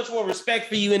had so much more respect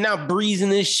for you, and now Bree's in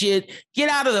this shit. Get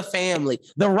out of the family.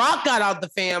 The Rock got out the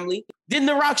family. Didn't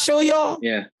The Rock show y'all?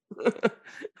 Yeah.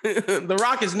 The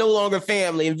Rock is no longer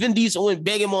family. And Vin Diesel went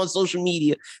beg him on social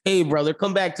media, hey, brother,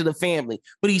 come back to the family.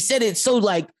 But he said it so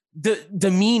like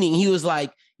demeaning. He was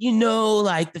like,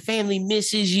 like the family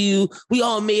misses you. We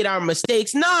all made our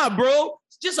mistakes. Nah, bro.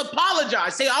 Just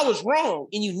apologize. Say I was wrong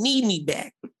and you need me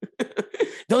back.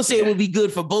 Don't say it would be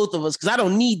good for both of us because I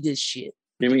don't need this shit.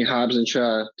 You mean Hobbs and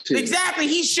Shaw too? Exactly.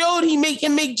 He showed he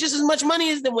can make just as much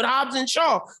money as them with Hobbs and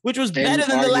Shaw, which was better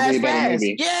than the last Fast.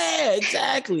 Yeah,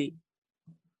 exactly.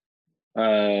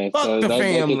 Fuck the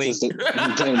family.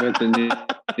 That gets us with the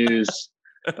news.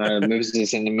 Moves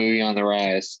us in the movie on the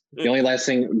rise. The only last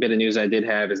bit of news I did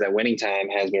have is that Winning Time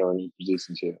has been renewed for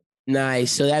season 2.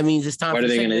 Nice. So that means it's time. What are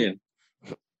they going to do?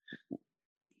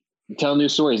 Tell new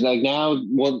stories. Like now,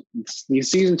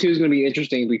 season 2 is going to be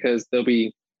interesting because they'll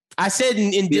be. I said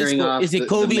in Discord, is it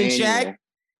Kobe and Shaq?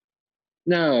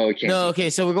 No, it can't. No. Okay,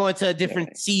 so we're going to a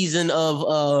different season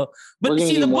of. But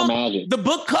see, the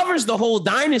book covers the whole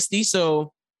dynasty,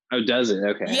 so. Oh, does it?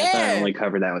 Okay. Yeah. I thought I only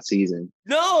covered that one season.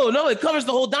 No, it covers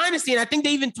the whole dynasty, and I think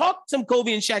they even talked some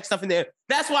Kobe and Shaq stuff in there.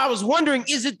 That's why I was wondering: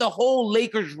 is it the whole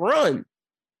Lakers run?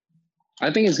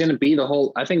 I think it's going to be the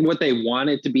whole. I think what they want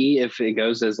it to be, if it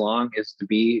goes as long, is to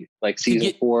be like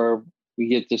season 4. We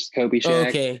get this Kobe Shaq.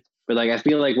 Okay. But like, I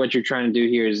feel like what you're trying to do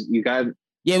here is you got.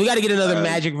 Yeah, we got to get another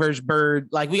Magic versus Bird.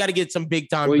 Like, we got to get some big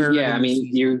time Bird. Yeah, I mean,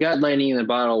 you got lightning in the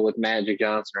bottle with Magic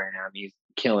Johnson right now. He's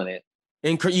killing it.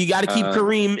 And you got to keep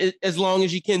Kareem as long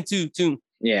as you can too.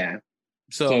 Yeah.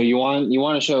 So you want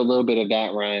to show a little bit of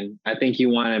that run. I think you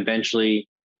want to eventually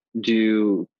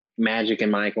do Magic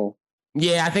and Michael.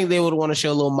 Yeah, I think they would want to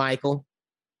show a little Michael.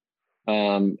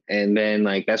 And then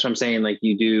like that's what I'm saying. Like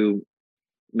you do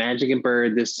Magic and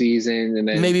Bird this season, and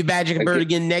then maybe Magic and Bird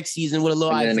again next season with a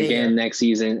little and Isaiah. then again next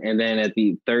season, and then at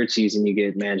the third season you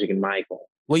get Magic and Michael.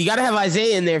 Well, you got to have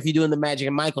Isaiah in there if you're doing the Magic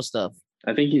and Michael stuff.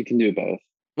 I think you can do both.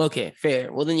 Okay,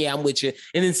 fair. Well, then yeah, I'm with you.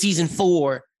 And then season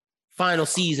 4, final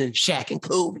season, Shaq and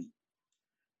Kobe.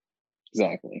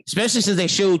 Exactly. Especially since they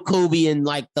showed Kobe in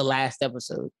like the last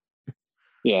episode.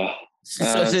 Yeah.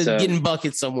 So getting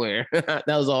buckets somewhere. That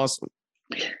was awesome.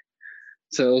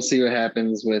 So we'll see what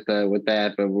happens with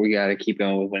that, but we got to keep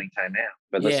going with Winning Time Now.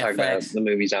 But let's talk about the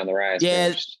movies on the rise. Yeah,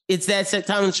 first. It's that set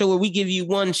time of the show where we give you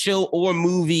one show or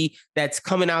movie that's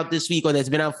coming out this week or that's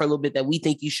been out for a little bit that we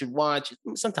think you should watch.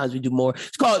 Sometimes we do more.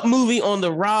 It's called Movie on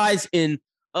the Rise. And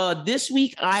this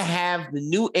week I have the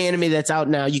new anime that's out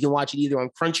now. You can watch it either on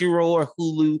Crunchyroll or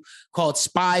Hulu called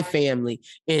Spy Family.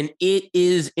 And it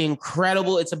is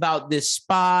incredible. It's about this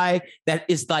spy that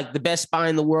is like the best spy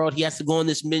in the world. He has to go on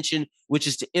this mission, which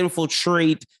is to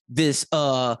infiltrate this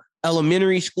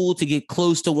elementary school to get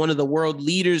close to one of the world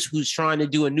leaders who's trying to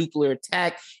do a nuclear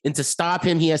attack. And to stop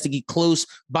him, he has to get close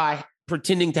by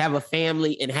pretending to have a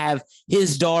family and have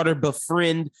his daughter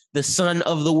befriend the son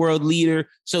of the world leader.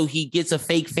 So he gets a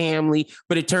fake family,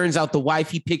 but it turns out the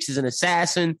wife he picks is an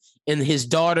assassin and his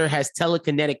daughter has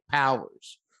telekinetic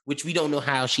powers, which we don't know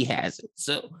how she has it.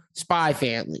 So Spy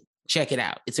Family, check it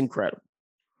out. It's incredible.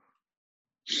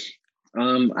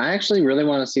 I actually really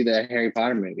want to see that Harry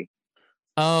Potter movie.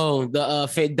 Oh, the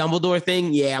Dumbledore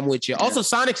thing. Yeah, I'm with you. Yeah. Also,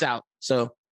 Sonic's out.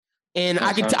 So, and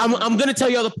I can. I'm gonna tell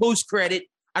you all the post credit.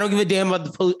 I don't give a damn about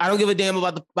the. I don't give a damn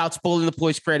about spoiling the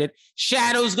post credit.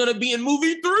 Shadow's gonna be in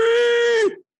movie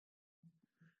 3.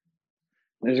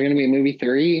 There's gonna be a movie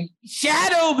 3.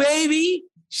 Shadow, baby.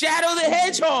 Shadow the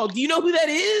Hedgehog. Do you know who that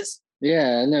is?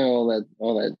 Yeah, I know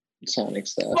all that Sonic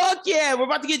stuff. Fuck yeah, we're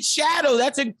about to get Shadow.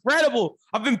 That's incredible.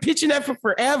 I've been pitching that for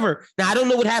forever. Now I don't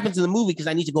know what happens in the movie because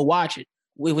I need to go watch it,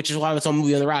 which is why it's on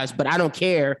Movie on the Rise. But I don't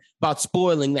care about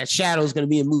spoiling that Shadow is going to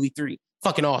be in movie 3.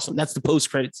 Fucking awesome. That's the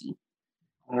post-credit scene.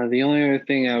 The only other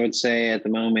thing I would say at the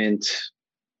moment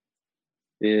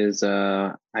is,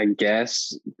 I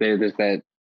guess there's that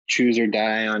Choose or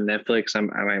Die on Netflix. I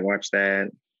might watch that.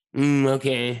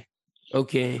 Okay.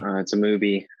 It's a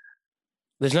movie.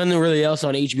 There's nothing really else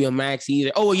on HBO Max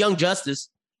either. Oh, Young Justice.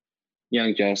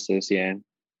 Young Justice, yeah.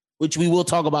 Which we will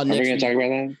talk about next week. Are we going to talk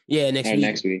about that? Yeah, next week.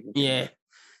 Next week. Yeah.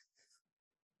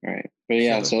 All right. But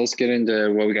yeah, so let's get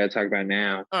into what we got to talk about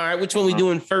now. All right, which one we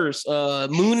doing first?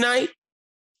 Moon Knight?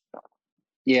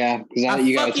 Yeah, because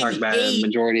you got to talk about the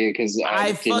majority because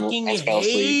I fucking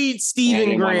hate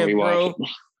Stephen Grant, bro.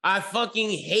 I fucking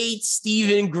hate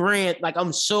Stephen Grant. Like,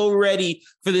 I'm so ready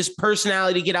for this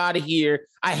personality to get out of here.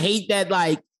 I hate that,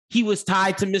 like, he was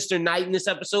tied to Mr. Knight in this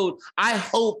episode. I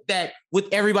hope that what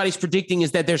everybody's predicting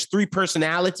is that there's 3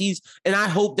 personalities, and I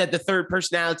hope that the third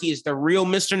personality is the real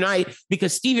Mr. Knight,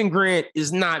 because Stephen Grant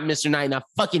is not Mr. Knight, and I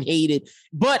fucking hate it.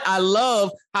 But I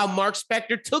love how Mark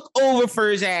Spector took over for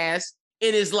his ass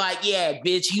and is like, yeah,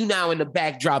 bitch, you now in the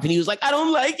backdrop. And he was like, I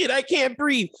don't like it. I can't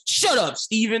breathe. Shut up,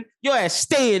 Steven. Your ass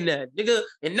stay in there, nigga.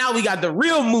 And now we got the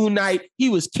real Moon Knight. He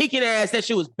was kicking ass. That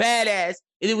shit was badass.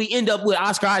 And then we end up with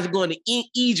Oscar Isaac going to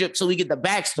Egypt so we get the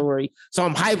backstory. So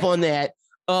I'm hype on that.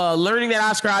 Learning that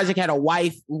Oscar Isaac had a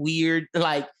wife, weird.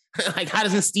 Like how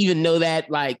doesn't Steven know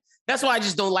that? Like, that's why I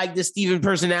just don't like this Steven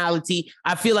personality.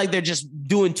 I feel like they're just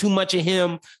doing too much of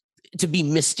him to be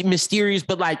mysterious,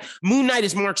 but like Moon Knight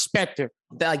is Mark Spector.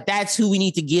 Like, that's who we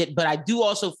need to get. But I do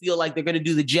also feel like they're going to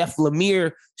do the Jeff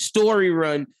Lemire story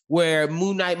run where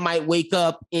Moon Knight might wake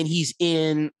up and he's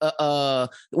in where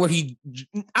he,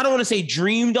 I don't want to say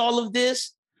dreamed all of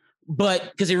this,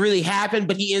 but because it really happened,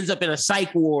 but he ends up in a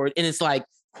psych ward and it's like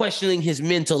questioning his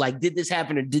mental, like, did this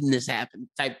happen or didn't this happen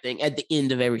type thing at the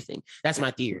end of everything. That's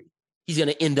my theory. He's going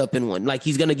to end up in one. Like,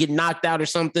 he's going to get knocked out or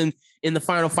something in the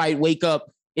final fight, wake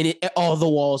up, and all the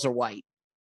walls are white.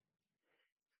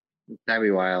 That'd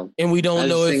be wild. And we don't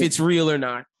know if it's real or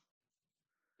not.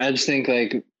 I just think,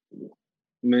 like,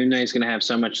 Moon Knight's going to have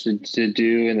so much to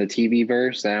do in the TV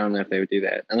verse. I don't know if they would do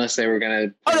that. Unless they were going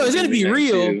to... Oh, no, it's going to be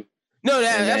real. No,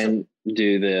 that's... And then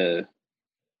do the...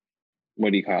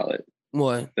 What do you call it?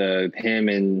 What? Him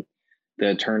and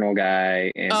the Eternal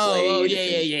guy and Blade.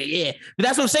 Yeah. But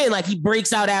that's what I'm saying. Like, he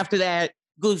breaks out after that,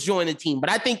 goes join the team. But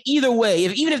I think either way,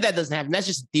 even if that doesn't happen, that's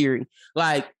just a theory.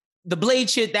 Like, the Blade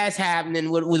shit, that's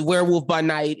happening with Werewolf by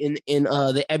Night and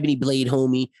the Ebony Blade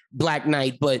homie, Black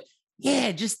Knight. But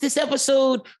yeah, just this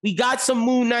episode, we got some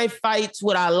Moon Knight fights,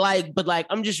 what I like, but like,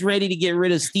 I'm just ready to get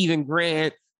rid of Stephen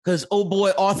Grant because, oh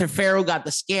boy, Arthur Farrell got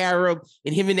the Scarab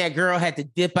and him and that girl had to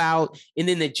dip out. And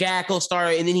then the Jackal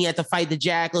started, and then he had to fight the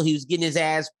Jackal. He was getting his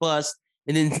ass bust.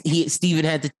 And then Stephen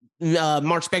had to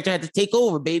Mark Spector had to take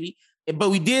over, baby. But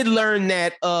we did learn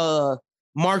that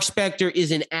Mark Spector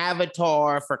is an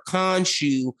avatar for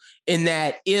Khonshu, and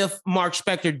that if Mark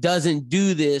Spector doesn't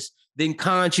do this, then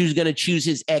Khonshu's going to choose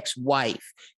his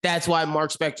ex-wife. That's why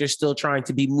Mark Spector is still trying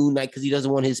to be Moon Knight, because he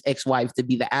doesn't want his ex-wife to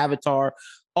be the avatar.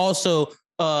 Also,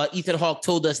 Ethan Hawke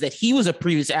told us that he was a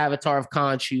previous avatar of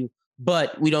Khonshu,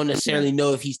 but we don't necessarily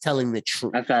know if he's telling the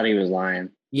truth. I thought he was lying.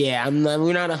 Yeah,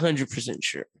 we're not 100%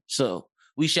 sure. So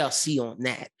we shall see on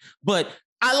that. But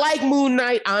I like Moon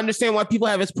Knight. I understand why people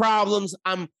have his problems.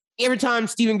 Every time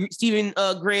Stephen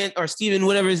Grant or Stephen,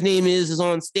 whatever his name is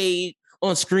on stage,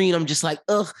 on screen, I'm just like,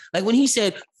 ugh. Like when he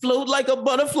said, float like a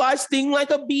butterfly, sting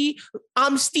like a bee.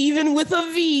 I'm Stephen with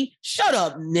a V. Shut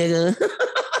up, nigga.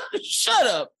 Shut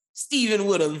up, Stephen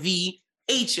with a V.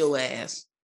 Hate your ass.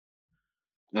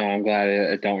 No, I'm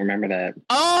glad I don't remember that.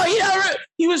 Oh, yeah,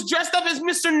 he was dressed up as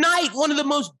Mr. Knight, one of the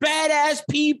most badass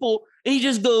people. And he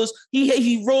just goes,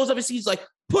 he rolls up his sleeves like,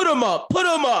 put him up.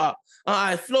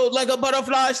 I float like a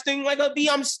butterfly, sting like a bee.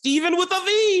 I'm Stephen with a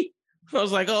V. I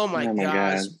was like, oh my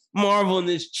gosh, God. Marvel and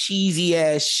this cheesy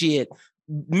ass shit.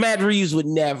 Matt Reeves would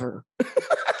never.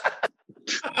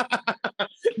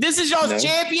 This is y'all's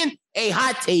champion. A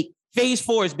hot take. Phase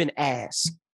 4 has been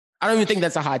ass. I don't even think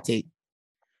that's a hot take.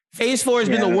 Phase 4 has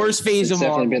been the worst phase of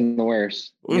Marvel. It's definitely been the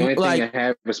worst. The only thing I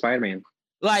had was Spider-Man.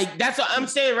 Like, that's what I'm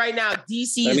saying right now.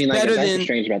 DC is better than...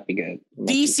 Strange about to be good.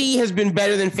 DC has been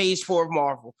better than Phase 4 of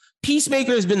Marvel.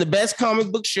 Peacemaker has been the best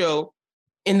comic book show,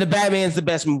 and The Batman's the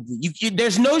best movie.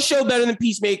 There's no show better than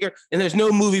Peacemaker, and there's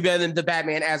no movie better than The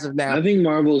Batman as of now. I think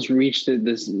Marvel's reached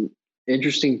this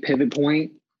interesting pivot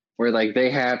point where, like,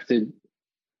 they have to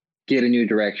get a new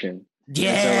direction.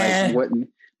 Yeah. So, like,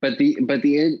 But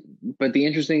the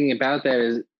interesting thing about that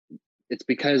is it's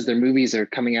because their movies are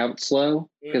coming out slow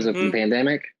because of the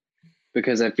pandemic.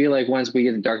 Because I feel like once we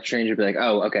get the Doctor Strange, we'll be like,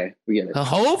 oh, okay, we get it.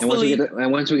 Hopefully.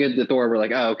 And once we get the Thor, we're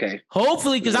like, oh, okay.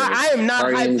 Hopefully, because I am not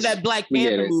hyped for that Black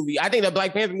Panther movie. I think that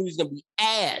Black Panther movie is going to be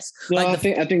ass. No, I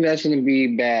think that's going to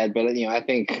be bad. But, I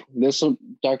think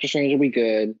Doctor Strange will be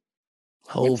good.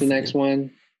 Hopefully. What's the next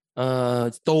one?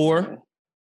 Thor.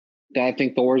 I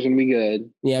think Thor's going to be good.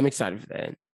 Yeah, I'm excited for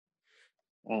that.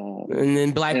 And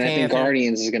then Black Panther. I think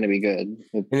Guardians is going to be good.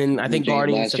 And then I think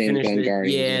Guardians to finish it.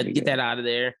 Yeah, get that out of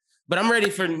there. But I'm ready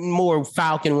for more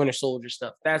Falcon Winter Soldier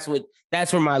stuff. That's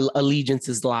where my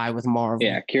allegiances lie with Marvel.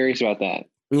 Yeah, curious about that.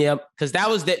 Yep, because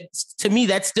to me,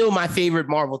 that's still my favorite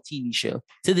Marvel TV show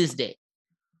to this day.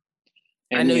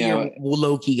 And, I know you're a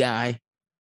Loki guy.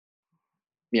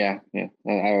 Yeah.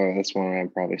 That's one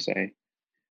I'd probably say.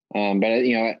 But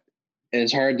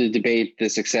it's hard to debate the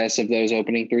success of those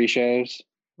opening 3 shows.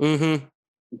 Mm-hmm.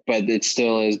 But it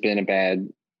still has been a bad.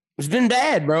 It's been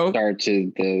bad, bro. Start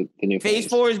to the new Phase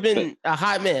 4 has been a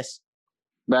hot mess.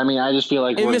 But I mean, I just feel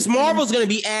like Miss Marvel's gonna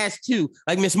be ass too.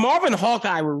 Like Miss Marvel and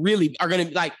Hawkeye are gonna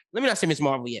be like. Let me not say Miss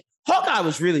Marvel yet. Hawkeye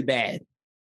was really bad.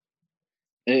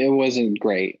 It wasn't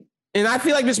great. And I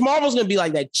feel like Miss Marvel's gonna be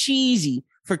like that, cheesy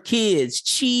for kids,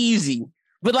 cheesy.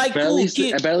 But like, at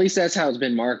least that's how it's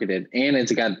been marketed, and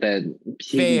it's got that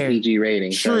PG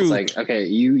rating. True. So it's like, okay,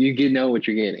 you know what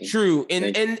you're getting. True.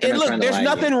 And look, there's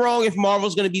nothing wrong if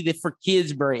Marvel's going to be the for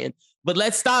kids brand, but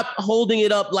let's stop holding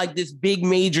it up like this big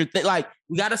major thing. Like,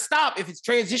 we got to stop. If it's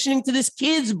transitioning to this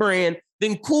kids brand,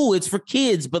 then cool, it's for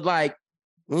kids. But like,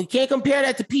 we can't compare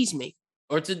that to Peacemaker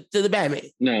or to the Batman.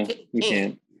 No, we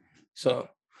can't. So,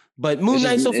 but Moon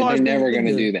Knight so far, they're never going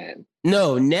to do that.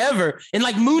 No, never. And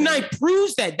like Moon Knight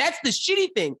proves that. That's the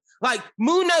shitty thing. Like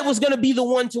Moon Knight was going to be the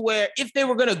one to where if they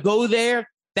were going to go there,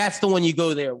 that's the one you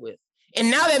go there with. And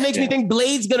now that makes me think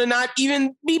Blade's going to not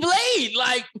even be Blade.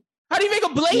 Like, how do you make a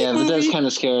Blade movie? But there's kind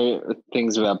of scary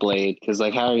things about Blade because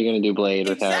like, how are you going to do Blade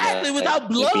without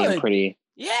blood? Being pretty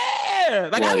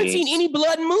like bloody. I haven't seen any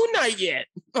blood in Moon Knight yet.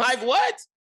 Like what?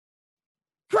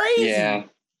 Crazy. Yeah,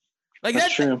 like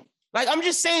that's true. Like, I'm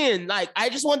just saying, like, I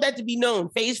just want that to be known.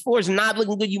 Phase 4 is not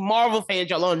looking good. You Marvel fans,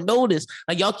 y'all on notice.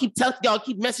 Like, y'all keep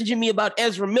messaging me about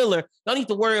Ezra Miller. Y'all need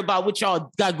to worry about what y'all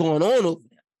got going on over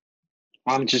there.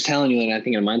 I'm just telling you that I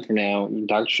think in a month from now,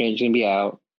 Doctor Strange is going to be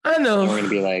out. I know. And we're going to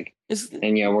be like,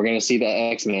 we're going to see the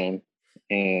X-Men.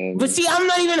 But see, I'm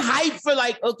not even hyped for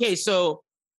like, okay, so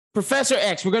Professor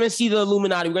X, we're going to see the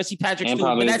Illuminati. We're going to see Patrick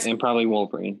Stewart. And probably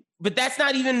Wolverine. But that's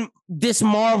not even this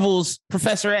Marvel's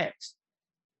Professor X.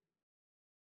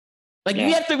 Like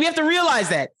we have to realize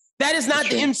that is not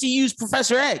the MCU's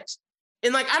Professor X,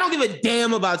 and like I don't give a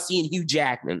damn about seeing Hugh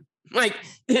Jackman. Like,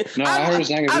 no, I heard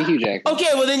it's not gonna be Hugh Jackman. Okay,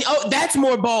 well then, that's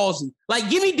more ballsy. Like,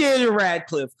 give me Daniel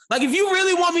Radcliffe. Like, if you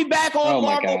really want me back on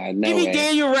Marvel, give me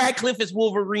Daniel Radcliffe as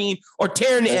Wolverine or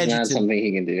Taron Egerton. That's not something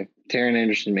he can do. Taron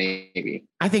Anderson, maybe.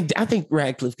 I think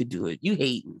Radcliffe could do it. You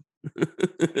hating.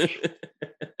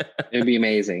 It'd be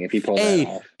amazing if he pulled that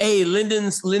off. Hey,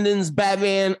 Lyndon's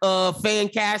Batman fan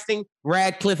casting,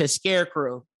 Radcliffe as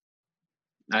Scarecrow.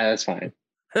 That's fine.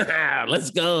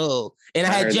 Let's go. And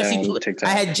I had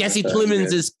Jesse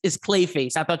Plemons as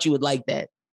Clayface. I thought you would like that.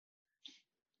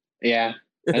 Yeah.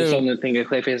 I just don't think a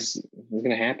Clayface is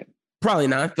gonna happen. Probably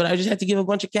not, but I just had to give a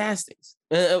bunch of castings.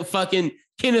 Fucking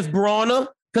Kenneth Branagh,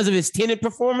 because of his Tenet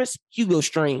performance, Hugo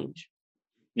Strange.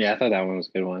 Yeah, I thought that one was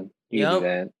a good one.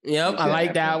 Yep, I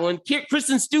like that one.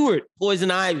 Kristen Stewart,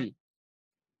 Poison Ivy.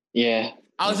 Yeah.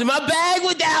 I was in my bag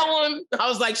with that one. I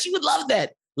was like, she would love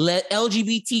that. Let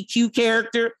LGBTQ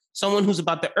character, someone who's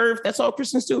about the earth. That's all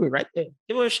Kristen Stewart right there.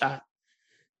 Give her a shot.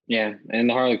 Yeah, and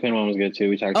the Harley Quinn one was good too.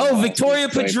 We talked. Oh, Victoria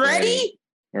Pedretti.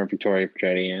 Or Victoria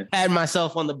Pedretti, yeah. Pat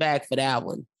myself on the back for that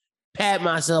one. I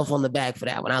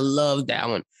love that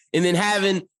one. And then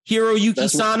having Hiroyuki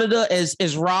Sanada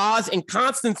as Roz and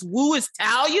Constance Wu as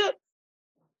Talia.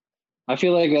 I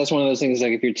feel like that's one of those things.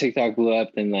 Like if your TikTok blew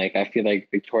up, then like I feel like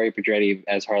Victoria Pedretti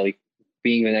as Harley,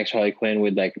 being the next Harley Quinn,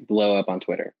 would like blow up on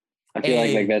Twitter. I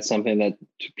feel like that's something that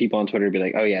people on Twitter would be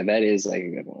like, oh yeah, that is like a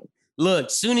good one. Look,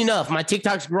 soon enough, my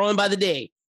TikTok's growing by the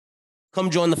day. Come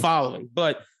join the following.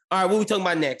 But all right, what are we talking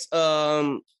about next?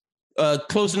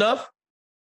 Close Enough?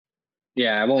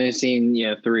 Yeah, I've only seen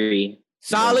 3.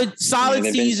 Solid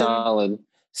season.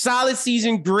 Solid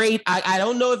season, great. I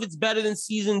don't know if it's better than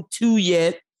season 2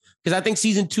 yet, because I think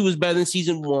season 2 is better than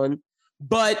season 1.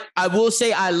 But I will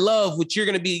say I love what you're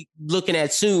going to be looking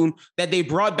at soon, that they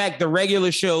brought back the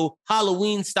regular show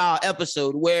Halloween style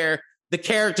episode where the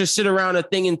characters sit around a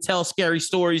thing and tell scary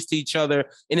stories to each other.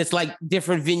 And it's like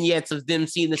different vignettes of them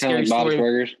seeing the scary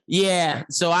story. Yeah.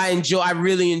 So I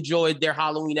really enjoyed their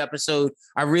Halloween episode.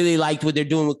 I really liked what they're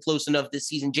doing with Close Enough this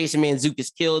season. Jason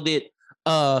Mantzoukas killed it.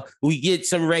 We get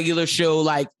some regular show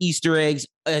like Easter eggs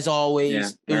as always. Yeah,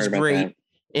 it was great. That.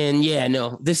 And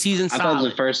this season. I thought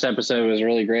the first episode was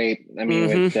really great. I mean,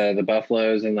 with the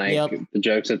Buffaloes and the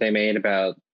jokes that they made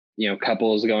about,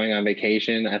 couples going on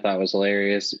vacation, I thought was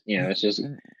hilarious. It's just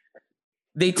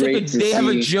they have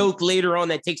a joke later on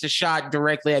that takes a shot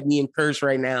directly at me and Curse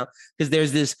right now, because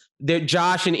there's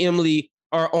Josh and Emily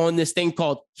are on this thing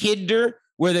called Kidder,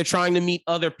 where they're trying to meet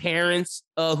other parents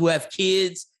who have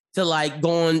kids to like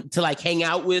go on to like hang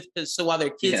out with, so while their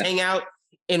kids hang out.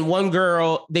 And one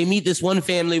girl, they meet this one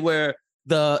family where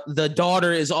the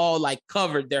daughter is all like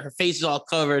covered, her face is all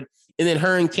covered. And then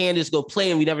her and Candace go play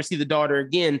and we never see the daughter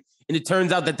again. And it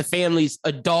turns out that the family's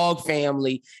a dog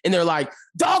family. And they're like,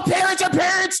 dog parents are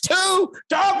parents too.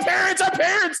 Dog parents are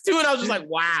parents too. And I was just like,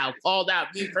 wow, called out.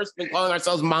 Me and Chris been calling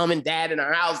ourselves mom and dad in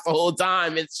our house the whole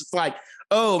time. It's just like,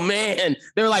 oh man,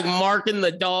 they're like marking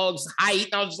the dog's height.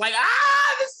 And I was just like,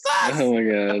 this sucks. Oh my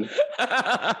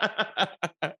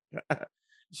God.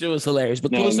 Shit was hilarious,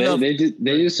 but they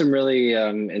do some really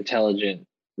intelligent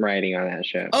writing on that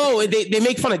show. Oh, they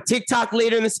make fun of TikTok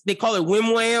later in this. They call it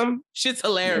Whim Wham. Shit's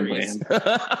hilarious.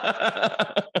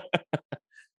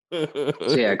 So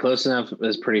yeah, Close Enough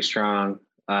is pretty strong.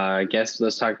 I guess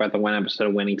let's talk about the one episode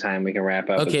of Winning Time. We can wrap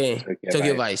up. Okay,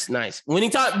 Tokyo Vice. Nice.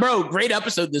 Winning Time, bro. Great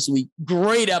episode this week.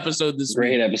 Great episode.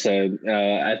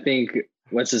 I think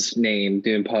what's his name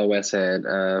doing Paul Westhead?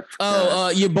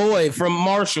 Your boy from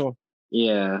Marshall.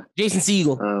 Yeah. Jason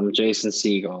Segel. Jason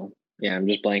Segel. Yeah, I'm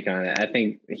just blanking on it. I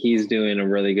think he's doing a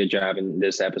really good job in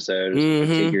this episode,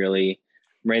 particularly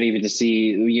ready to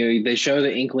see, they show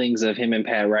the inklings of him and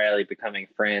Pat Riley becoming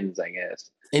friends, I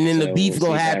guess. And then the beef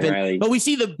gonna happen. But we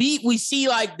see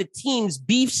like the team's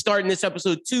beef starting this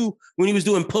episode too, when he was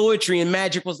doing poetry and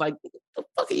Magic was like, what the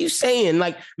fuck are you saying?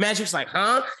 Like Magic's like,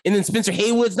 huh? And then Spencer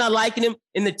Haywood's not liking him.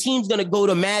 And the team's gonna go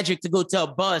to Magic to go tell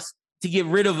Bus to get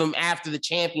rid of him after the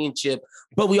championship.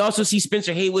 But we also see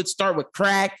Spencer Haywood start with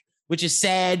crack, which is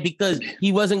sad because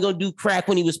he wasn't going to do crack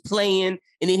when he was playing.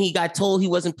 And then he got told he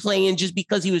wasn't playing just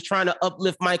because he was trying to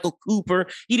uplift Michael Cooper.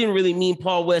 He didn't really mean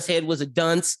Paul Westhead was a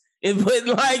dunce. But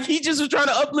like, he just was trying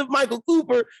to uplift Michael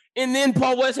Cooper. And then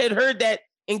Paul Westhead heard that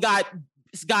and got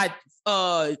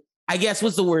I guess,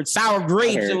 what's the word? Sour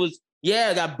grapes. It was,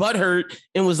 got butthurt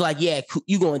and was like, yeah,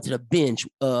 you going to the bench,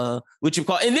 what you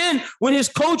call. And then when his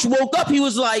coach woke up, he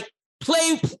was like,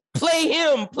 play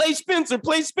him, play Spencer.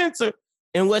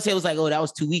 And Westhead was like, oh, that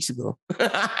was 2 weeks ago.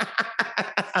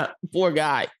 Poor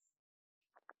guy.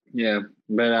 Yeah,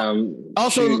 but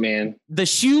also, man, the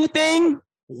shoe thing,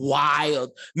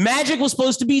 wild. Magic was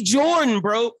supposed to be Jordan,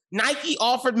 bro. Nike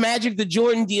offered Magic the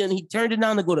Jordan deal, and he turned it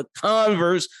down to go to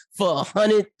Converse for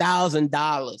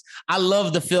 $100,000. I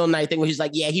love the Phil Knight thing where he's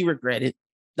like, yeah, he regretted.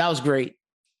 That was great.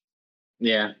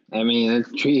 Yeah, I mean,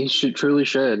 he truly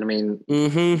should. I mean,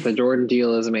 the Jordan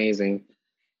deal is amazing.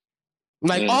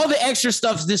 Like all the extra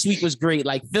stuff this week was great.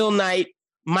 Like Phil Knight,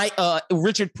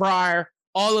 Richard Pryor,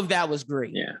 all of that was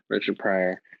great. Yeah, Richard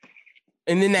Pryor.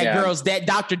 And then that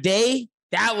Dr. Day,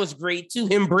 that was great too.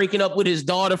 Him breaking up with his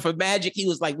daughter for Magic. He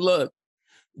was like, look,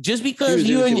 just because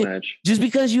you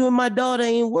and my daughter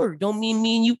ain't work, don't mean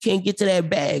me and you can't get to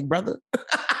that bag, brother.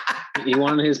 He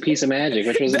wanted his piece of magic,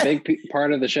 which was a big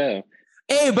part of the show.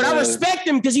 Hey, but I respect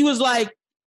him because he was like,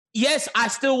 yes, I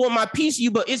still want my piece of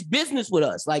you, but it's business with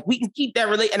us. Like, we can keep that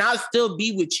and I'll still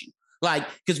be with you. Like,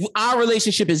 because our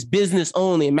relationship is business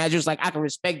only. And Magic's like, I can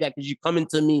respect that because you're coming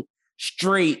to me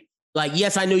straight. Like,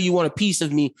 yes, I know you want a piece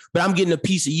of me, but I'm getting a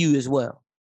piece of you as well.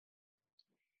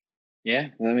 Yeah,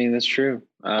 I mean, that's true.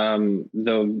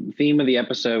 The theme of the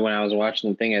episode when I was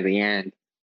watching the thing at the end,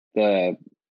 the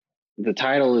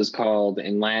title is called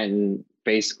in Latin,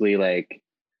 basically like,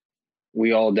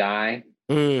 we all die.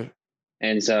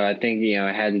 And so I think,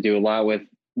 it had to do a lot with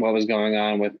what was going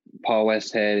on with Paul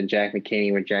Westhead and Jack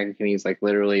McKinney, where Jack McKinney's like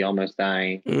literally almost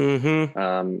dying.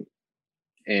 And,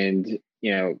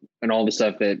 and all the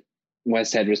stuff that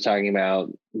Westhead was talking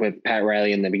about with Pat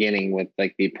Riley in the beginning with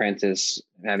like the apprentice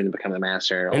having to become the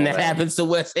master. And that happens to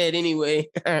Westhead anyway.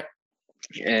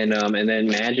 and then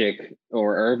Magic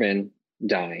or Irvin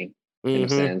dying in a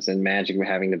sense, and Magic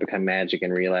having to become Magic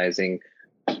and realizing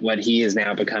what he is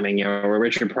now becoming, where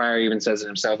Richard Pryor even says it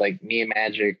himself, like, me and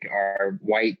Magic are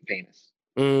white famous.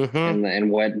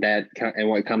 And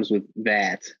what comes with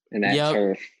that and that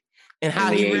turf. And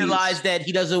how he realized that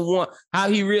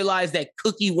he realized that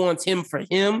Cookie wants him for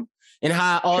him, and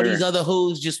how all these other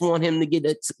hoes just want him to get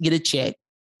a check.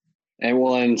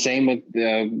 And same with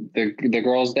the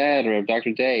girl's dad or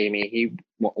Dr. Day. I mean, he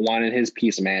wanted his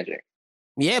piece of magic.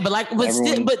 Yeah, but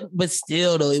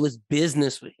still though, it was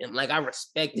business with him. Like, I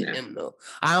respected him though.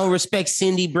 I don't respect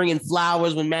Cindy bringing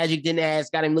flowers when Magic didn't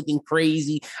ask, got him looking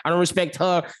crazy. I don't respect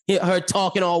her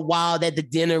talking all wild at the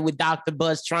dinner with Dr.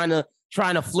 Buzz, trying to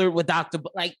flirt with Dr.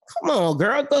 Like, come on,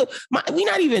 girl, we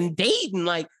not even dating.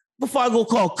 Like, before I go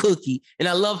call Cookie, and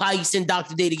I love how he sent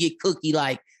Dr. Day to get Cookie.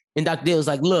 Like, and Dr. Day was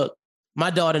like, look, my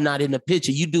daughter not in the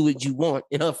picture. You do what you want.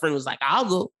 And her friend was like, I'll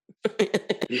go.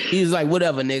 He was like,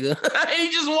 whatever, nigga. And he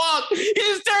just walked. He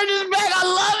just turned his back. I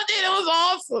loved it. It was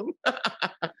awesome.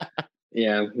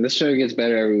 Yeah, this show gets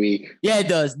better every week. Yeah, it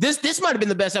does. This might have been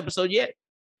the best episode yet.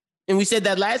 And we said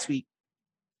that last week.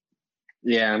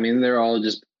 Yeah, I mean, they're all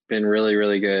just been really,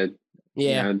 really good.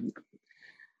 Yeah.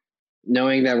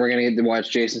 Knowing that we're going to get to watch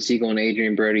Jason Segel and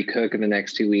Adrian Brody cook in the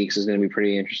next 2 weeks is going to be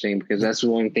pretty interesting, because that's the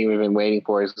one thing we've been waiting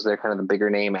for, is because they're kind of the bigger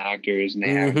name actors and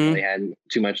they haven't really had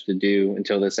too much to do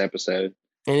until this episode.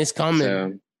 And it's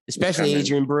coming, especially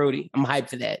Adrian Brody. I'm hyped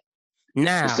for that.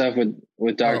 Now, the stuff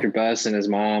with Dr. Buss and his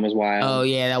mom was wild. Oh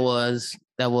yeah,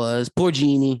 that was poor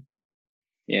Jeannie.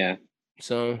 Yeah.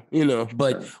 So,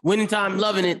 but winning time,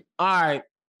 loving it. All right.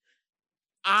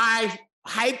 I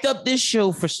hyped up this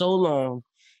show for so long,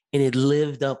 and it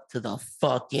lived up to the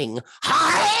fucking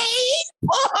hype.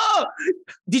 Oh!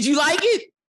 Did you like it?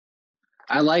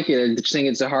 I like it. I just think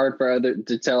it's hard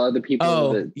to tell other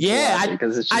people.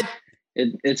 Because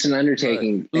it's an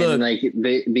undertaking. Look, and like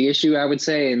the issue I would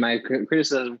say, and my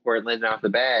criticism for it landing off the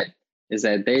bat, is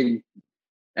that they,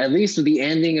 at least with the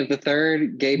ending of the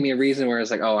third, gave me a reason where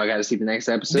it's like, oh, I got to see the next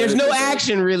episode. There's no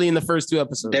action really in the first 2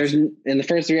 episodes. In the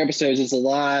first 3 episodes, it's a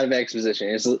lot of exposition.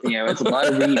 It's a lot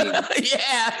of reading.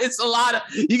 Yeah, it's a lot of.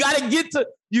 You got to get to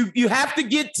you have to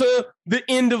get to the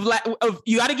end of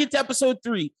you got to get to episode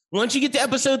 3. Once you get to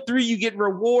episode 3, you get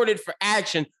rewarded for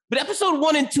action. But episode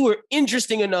 1 and 2 are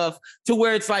interesting enough to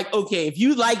where it's like, okay, if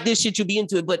you like this shit, you'll be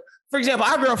into it. But for example,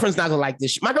 our girlfriend's not gonna like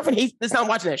this shit. My girlfriend is not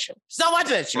watching that show. She's not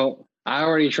watching that show. Well, I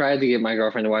already tried to get my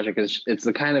girlfriend to watch it because it's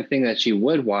the kind of thing that she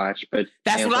would watch. But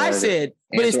that's what I said.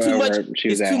 But it's too much.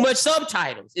 It's too much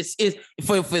subtitles. It's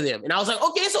for them. And I was like,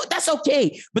 okay, so that's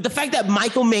okay. But the fact that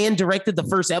Michael Mann directed the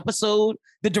first episode,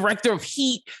 the director of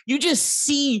Heat, you just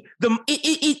see them.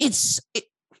 It's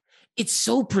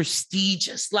so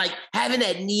prestigious, like having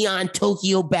that neon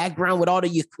Tokyo background with all the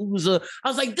Yakuza. I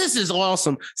was like, this is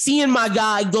awesome. Seeing my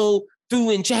guy go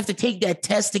through and have to take that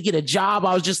test to get a job.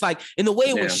 I was just like, and the way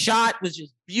it was shot was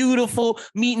just beautiful.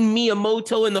 Meeting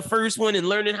Miyamoto in the first one and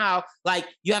learning how, like,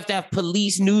 you have to have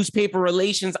police newspaper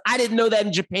relations. I didn't know that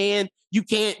in Japan. You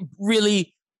can't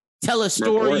really tell a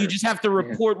story. You just have to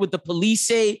report what the police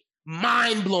say.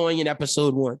 Mind blowing in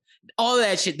episode 1. All of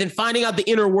that shit. Then finding out the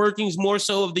inner workings more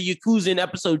so of the Yakuza in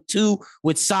episode 2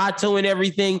 with Sato and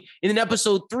everything. And in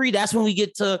episode 3, that's when we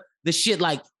get to the shit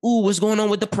like, ooh, what's going on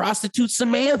with the prostitute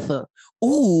Samantha?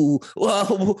 ooh,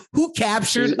 well, who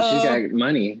captured? She's got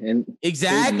money and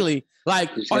exactly.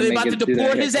 Like, are they about to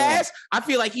deport his ass? I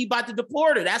feel like he about to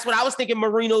deport her. That's what I was thinking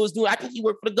Marino was doing. I think he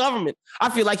worked for the government. I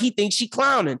feel like he thinks she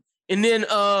clowning. And then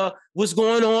what's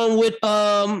going on with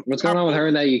what's going on with her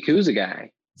and that Yakuza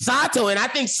guy? Sato. And I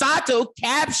think Sato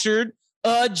captured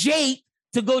Jake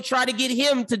to go try to get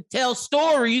him to tell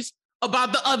stories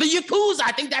about the other Yakuza.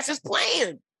 I think that's his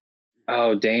plan.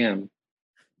 Oh, damn.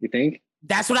 You think?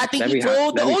 That's what I think he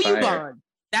told the Oyuban.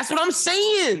 That's what I'm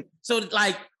saying. So,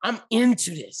 like, I'm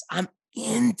into this. I'm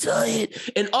into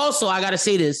it. And also, I got to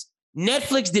say this.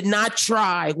 Netflix did not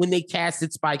try when they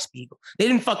casted Spike Spiegel. They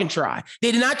didn't fucking try.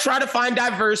 They did not try to find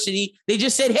diversity. They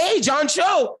just said, hey, John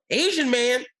Cho, Asian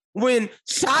man. When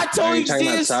Sato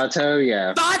exists, Sato,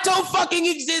 yeah. Sato fucking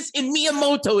exists and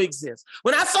Miyamoto exists.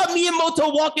 When I saw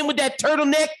Miyamoto walk in with that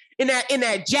turtleneck in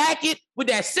that jacket with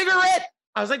that cigarette,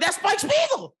 I was like, that's Spike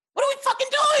Spiegel. What are we fucking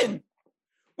doing?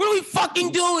 What are we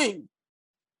fucking doing?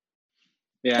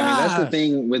 Yeah, I mean, that's the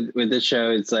thing with this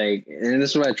show. It's like, and this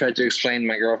is what I tried to explain to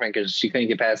my girlfriend because she couldn't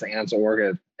get past the Ansel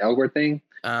Elgort thing.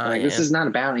 Like, this is not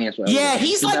about Ansel Elgort. Yeah,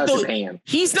 he's like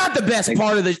he's not the best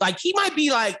part of the, like, he might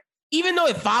be like, even though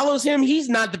it follows him, he's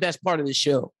not the best part of the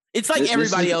show. It's like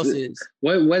everybody else is.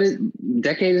 What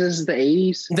decade is this? The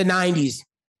 80s? The 90s.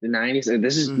 The 90s.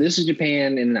 This is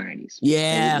Japan in the 90s.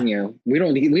 Yeah. And, you know, we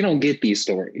don't get these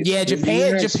stories. Yeah,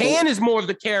 Japan is more of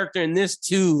the character in this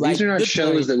too. Like, these are not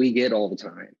shows that we get all the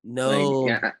time. No.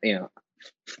 Like, yeah, you know.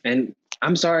 And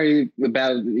I'm sorry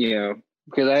about, you know,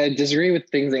 because I disagree with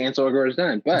things that Ansel Elgort has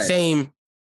done. But same.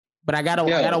 But I gotta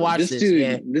watch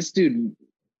this. This dude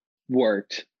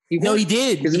worked. He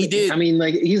did. He did. I mean,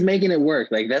 like, he's making it work.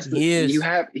 Like, that's he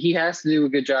has to do a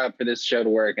good job for this show to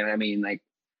work. And I mean,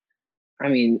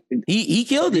 he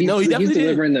killed it. No, he definitely he's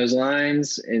delivering those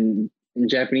lines in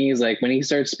Japanese. Like, when he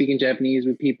starts speaking Japanese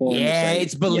with people, yeah,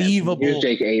 it's believable. Here's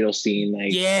Jake Adelstein.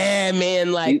 Like, yeah,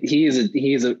 man. Like, he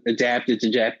is adapted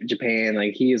to Japan.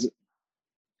 Like, he is.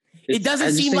 It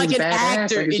doesn't seem like an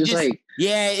actor. Like,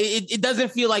 it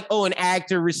doesn't feel like, oh, an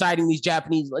actor reciting these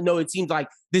Japanese. No, it seems like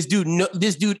this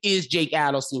dude is Jake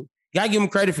Adelstein. Gotta give him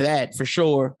credit for that, for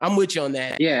sure. I'm with you on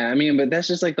that. Yeah, I mean, but that's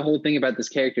just like the whole thing about this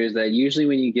character is that usually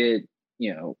when you get,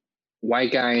 you know,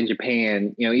 white guy in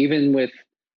Japan, you know, even with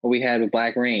what we had with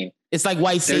Black Rain, it's like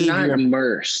white savior. They're not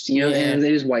immersed, you know, and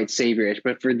it is white saviorish.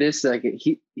 But for this, like,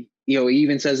 he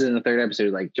even says it in the third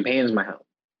episode, like, Japan is my home.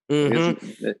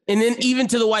 Mm-hmm. And then even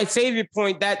to the white savior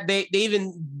point, that they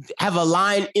even have a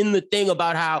line in the thing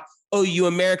about how, oh, you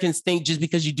Americans think just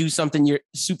because you do something you're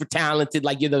super talented,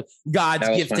 like you're the God's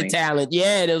gift to talent.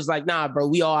 Yeah, and it was like, nah, bro,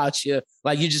 we all out here,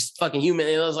 like, you're just fucking human.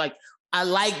 And it was like, I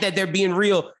like that they're being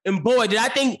real. And boy,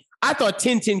 I thought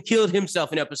Tintin killed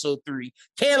himself in episode 3.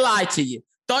 Can't lie to you.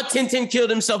 Thought Tintin killed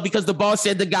himself because the boss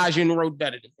said the guys in the road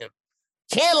better than him.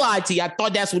 Can't lie to you. I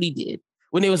thought that's what he did.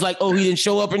 When it was like, oh, he didn't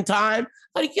show up in time,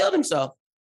 I thought he killed himself.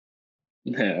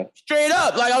 Yeah. Straight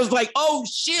up. Like, I was like, oh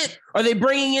shit. Are they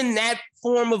bringing in that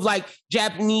form of like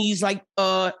Japanese, like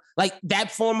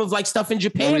that form of like stuff in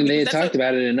Japan? I mean, they talked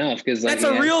about it enough because like, that's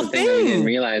a real thing. I didn't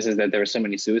realize is that there were so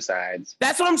many suicides.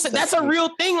 That's what I'm saying. That's a real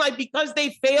thing. Like, because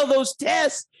they fail those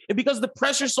tests and because the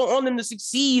pressure's so on them to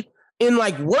succeed in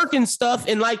like work and stuff.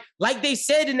 And like they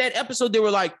said in that episode, they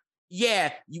were like,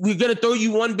 yeah, we're going to throw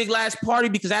you one big last party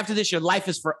because after this, your life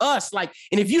is for us. Like,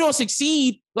 and if you don't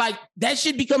succeed, like, that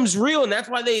shit becomes real. And that's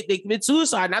why they commit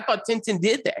suicide. And I thought Tintin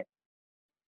did that.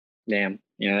 Damn.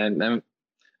 Yeah.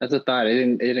 That's a thought.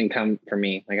 It didn't come from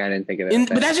me. Like, I didn't think of it.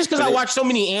 But that's just because I watch so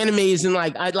many animes and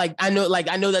I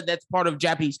know that that's part of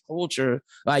Japanese culture.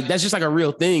 Like, that's just like a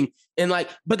real thing. And like,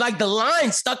 but like the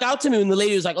line stuck out to me when the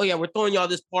lady was like, oh yeah, we're throwing y'all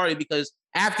this party because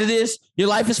after this, your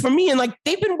life is for me. And like,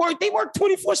 they work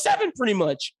 24/7 pretty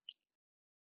much.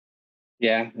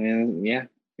 Yeah. Yeah,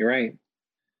 you're right.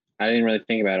 I didn't really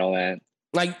think about all that.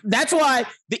 Like, that's why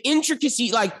the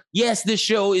intricacy, like, yes, this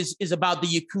show is about the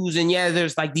Yakuza, and yeah,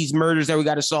 there's like these murders that we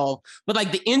got to solve, but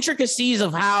like the intricacies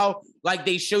of how like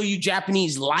they show you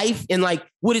Japanese life and like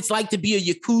what it's like to be a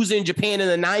Yakuza in Japan in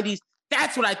the 90s,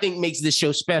 that's what I think makes this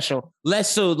show special. Less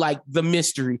so like the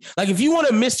mystery. Like, if you want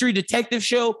a mystery detective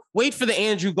show, wait for the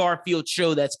Andrew Garfield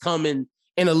show that's coming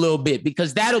in a little bit,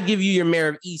 because that'll give you your Mayor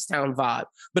of Easttown vibe.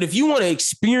 But if you want to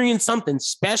experience something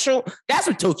special, that's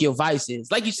what Tokyo Vice is.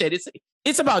 Like you said,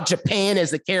 it's about Japan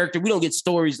as the character. We don't get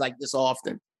stories like this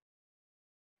often.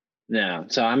 No.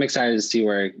 So I'm excited to see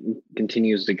where it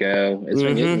continues to go. It's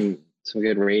been getting some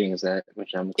good ratings,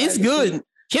 which I'm It's good. See.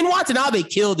 Ken Watanabe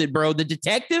killed it, bro. The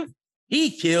detective, he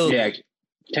killed it.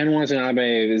 Ken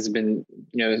Watanabe has been,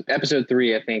 episode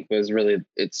 3, I think, was really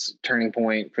its turning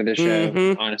point for this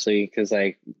show, honestly, because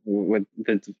like with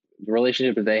the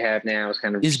relationship that they have now is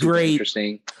kind of great.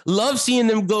 Interesting. Love seeing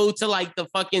them go to like the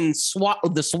fucking SWAT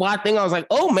thing. I was like,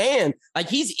 oh man, like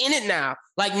he's in it now.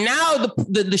 Like now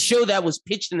the show that was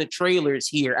pitched in the trailers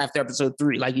here after episode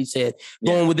 3, like you said,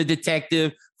 going with the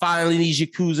detective, finally these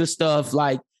Yakuza stuff,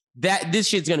 like that. This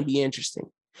shit's gonna be interesting.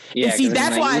 Yeah, and see,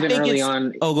 that's why I think it's.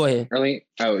 Go ahead.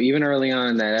 Even early on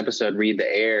in that episode, Read the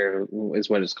Air is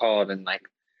what it's called, and like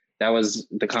that was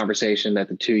the conversation that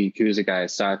the 2 Yakuza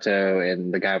guys, Sato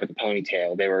and the guy with the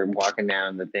ponytail, they were walking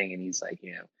down the thing, and he's like,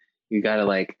 you gotta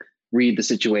like read the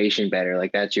situation better.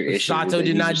 Like that's your issue. Sato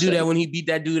did not do that when he beat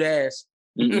that dude ass.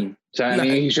 So I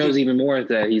mean, he shows even more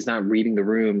that he's not reading the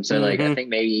room. So like, I think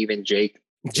maybe even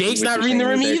Jake's not reading the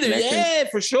room either. Yeah,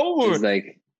 for sure. He's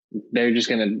like, they're just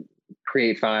gonna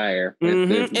create fire.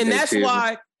 And that's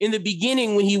why in the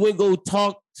beginning, when he would go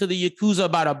talk to the Yakuza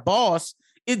about a boss,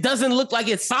 it doesn't look like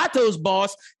it's Sato's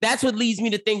boss. That's what leads me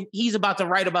to think he's about to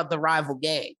write about the rival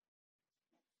gang.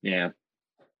 Yeah.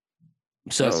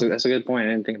 So that's a good point.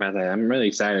 I didn't think about that. I'm really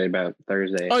excited about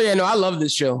Thursday. Oh yeah, no, I love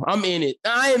this show. I'm in it.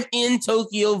 I am in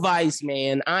Tokyo Vice,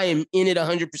 man. I am in it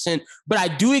 100%. But I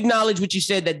do acknowledge what you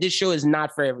said, that this show is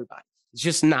not for everybody. It's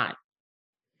just not.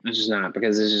 It's just not,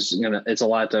 because it's a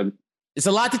lot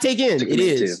to take in. It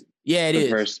is. Yeah, it is. The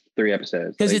first 3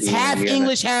 episodes. Because it's half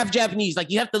English, half Japanese.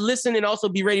 Like you have to listen and also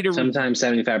be ready to sometimes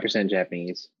 75%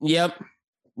 Japanese. Yep.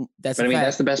 That's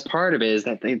the best part of it is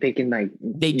that they can like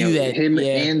do that. Him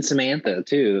and Samantha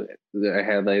too. I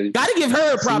have like gotta give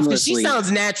her a props because she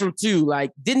sounds natural too.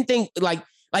 Like didn't think like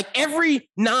every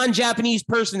non-Japanese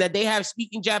person that they have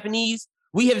speaking Japanese,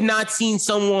 we have not seen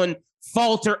someone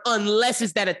falter unless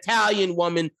it's that Italian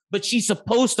woman, but she's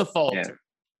supposed to falter.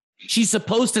 Yeah. She's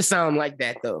supposed to sound like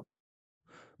that though.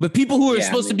 But people who are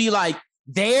supposed to be like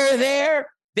there,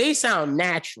 they sound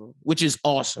natural, which is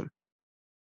awesome.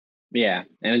 Yeah,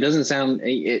 and it doesn't sound.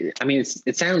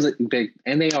 It sounds like big,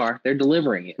 and they're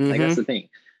delivering it. Like that's the thing.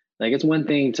 Like it's one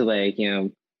thing to like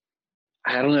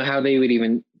I don't know how they would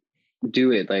even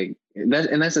do it. Like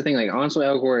that's the thing. Like Ansel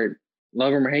Elgort,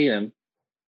 love him or hate him,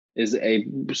 is a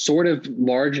sort of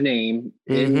large name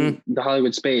in the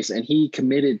Hollywood space, and he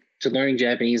committed to learning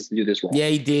Japanese to do this role. Yeah,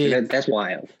 he did. That's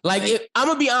wild. Like I'm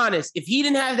gonna be honest, if he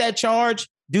didn't have that charge,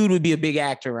 dude would be a big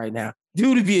actor right now.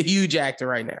 Dude would be a huge actor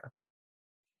right now.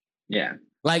 Yeah.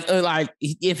 Like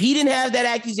if he didn't have that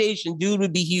accusation, dude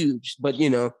would be huge. But he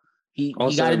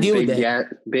got to deal with that.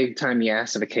 Big time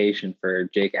yassification for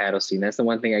Jake Adelstein. That's the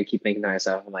one thing I keep thinking to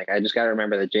myself. I'm like, I just got to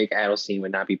remember that Jake Adelstein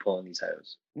would not be pulling these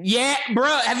hoes. Yeah, bro.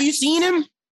 Have you seen him?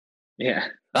 Yeah.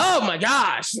 Oh my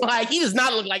gosh. Like he does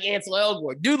not look like Ansel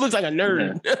Elgort. Dude looks like a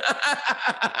nerd. Yeah.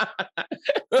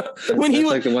 That's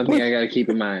like the one thing I got to keep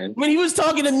in mind. When he was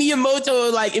talking to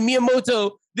Miyamoto, like in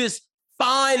Miyamoto, this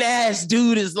fine ass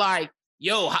dude is like,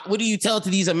 yo, what do you tell to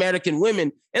these American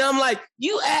women? And I'm like,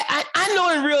 I know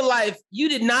in real life, you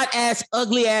did not ask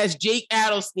ugly ass Jake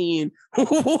Adelstein,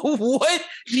 what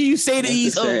do you say to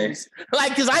these hoes? Like,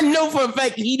 because I know for a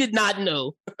fact he did not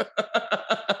know.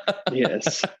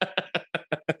 Yes.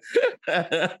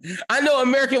 I know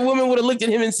American women would have looked at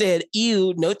him and said,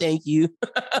 ew, no thank you.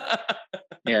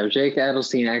 Yeah, if Jake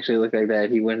Adelstein actually looked like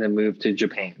that, he wouldn't have moved to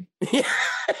Japan. Yeah,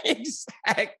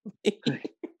 exactly.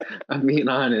 I'm being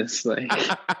honest. Like,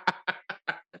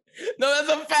 no, that's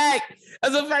a fact.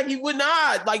 That's a fact. He would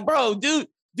not. Like, bro, dude,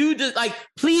 just like,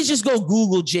 please just go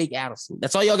Google Jake Adelstein.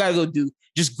 That's all y'all gotta go do.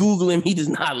 Just Google him. He does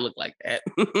not look like that.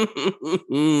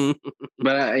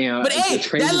 But hey, it's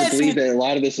crazy to believe that a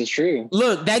lot of this is true.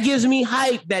 Look, that gives me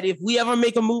hype that if we ever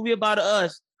make a movie about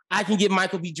us, I can get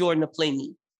Michael B. Jordan to play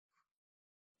me.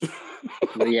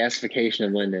 The yassification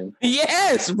of Lyndon.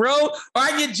 Yes, bro. Or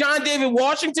I get John David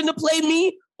Washington to play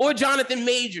me or Jonathan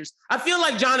Majors. I feel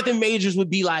like Jonathan Majors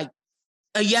would be like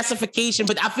a yesification,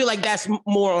 but I feel like that's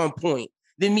more on point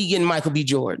than me getting Michael B.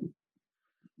 Jordan.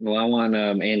 Well, I want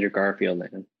Andrew Garfield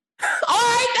then. All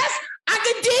right, I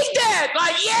can dig that.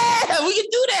 Like, yeah, we can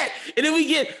do that. And then we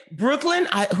get Brooklyn.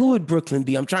 Who would Brooklyn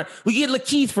be? We get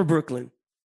Lakeith for Brooklyn.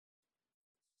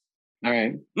 All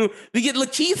right. We get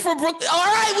Lakeith for Brooklyn. All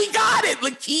right, we got it.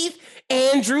 Lakeith,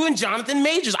 Andrew, and Jonathan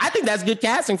Majors. I think that's good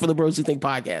casting for the Bros Who Think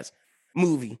podcast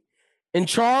movie. And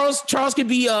Charles could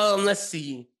be, let's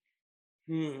see.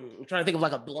 I'm trying to think of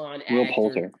like a blonde Will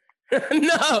Poulter.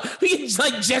 No, we get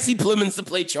like Jesse Plemons to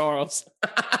play Charles.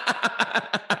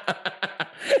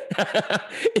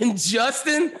 And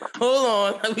Justin,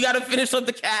 hold on. We got to finish up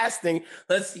the casting.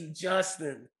 Let's see,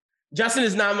 Justin. Justin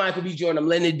is not Michael B. Jordan. I'm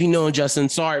letting it be known, Justin.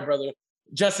 Sorry, brother.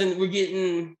 Justin, we're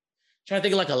trying to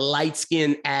think of like a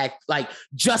light-skinned act, like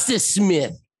Justice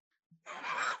Smith.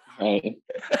 Hey.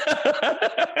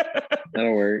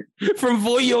 That'll work. From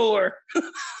Voyeur.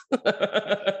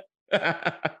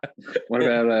 What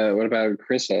about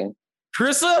Krista?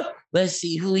 Krista? Let's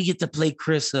see who we get to play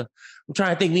Krista. I'm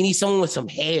trying to think. We need someone with some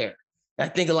hair. I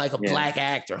think of like a black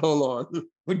actor. Hold on.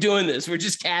 We're doing this. We're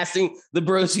just casting the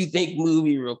Bros Who Think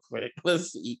movie real quick.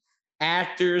 Let's see.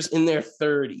 Actors in their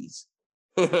 30s.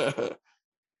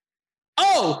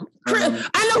 Oh,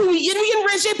 I know who we getting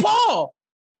Ray J. Paul.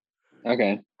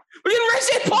 Okay. We're getting Ray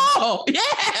J. Paul.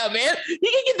 Yeah, man. You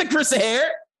can get the Krista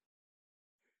hair.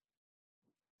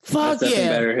 Fuck That's yeah.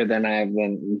 Better than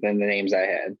the names I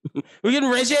had. We're getting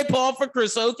Ray J. Paul for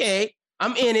Chris. Okay,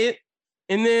 I'm in it.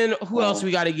 And then who else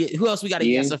we got to get? Who else we got to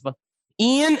guess?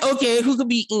 Ian. Okay, who could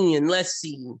be Ian? Let's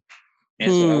see.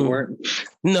 No,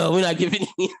 we're not giving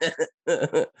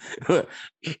Ian.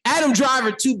 Adam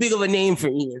Driver, too big of a name for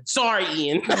Ian. Sorry,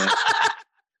 Ian.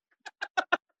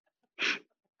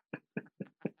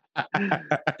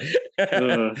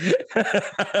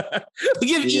 We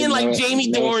give Ian like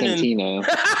Jamie Dornan.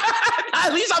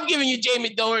 At least I'm giving you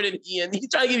Jamie Dornan, Ian. He's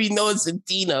trying to give you Noah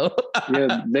Centino.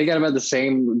 Yeah, they got about the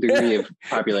same degree of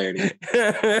popularity.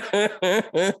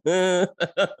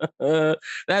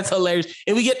 That's hilarious.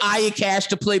 And we get Aya Cash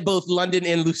to play both London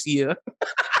and Lucia.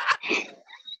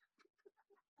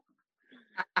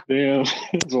 Damn,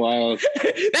 it's wild.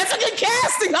 That's a good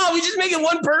casting, huh? We just make it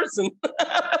one person.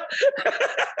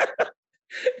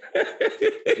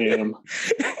 Damn.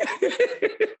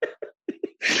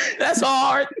 That's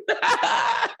hard.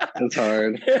 That's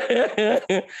hard.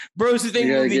 Bros Who Think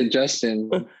you gotta movie. get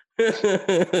Justin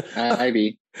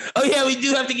Ivy. Oh yeah, we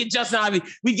do have to get Justin Ivy.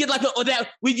 We get like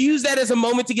we'd use that as a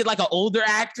moment to get like an older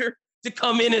actor to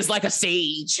come in as like a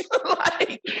sage,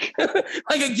 like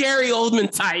a Gary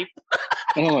Oldman type.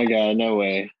 Oh my god, no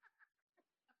way.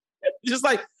 Just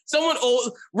like someone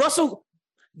old. Russell,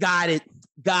 got it.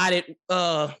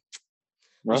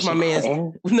 What's my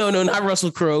man? No, not Russell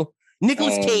Crowe.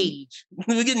 Nicolas Cage.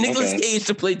 We get Nicolas Cage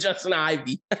to play Justin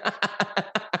Ivy.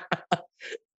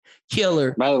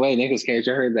 Killer. By the way, Nicolas Cage,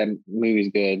 I heard that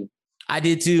movie's good. I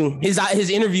did too. His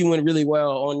interview went really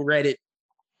well on Reddit.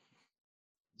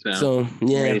 So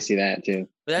yeah, I'm ready to see that too.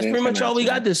 But that's pretty much all we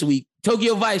got this week.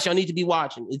 Tokyo Vice, y'all need to be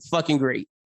watching. It's fucking great.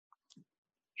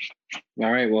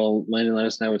 All right. Well, let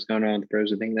us know what's going on with the Bros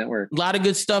Who Think Network. A lot of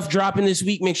good stuff dropping this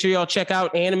week. Make sure y'all check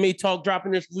out Anime Talk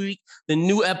dropping this week. The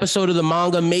new episode of the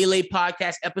Manga Melee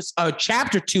podcast,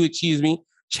 chapter 2, excuse me.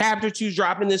 Chapter 2 is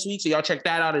dropping this week. So y'all check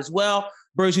that out as well.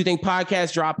 Bros Who Think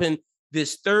podcast dropping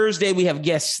this Thursday. We have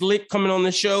guest Slick coming on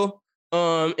the show.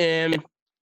 And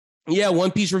yeah,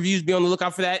 One Piece reviews. Be on the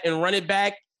lookout for that. And Run It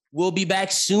Back. We'll be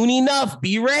back soon enough.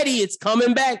 Be ready. It's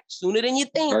coming back sooner than you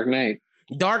think.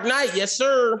 Dark Knight. Yes,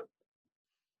 sir.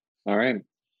 All right.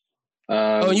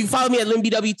 And you can follow me at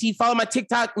LynBWT. Follow my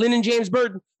TikTok, Lynn and James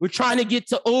Burton. We're trying to get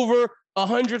to over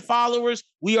 100 followers.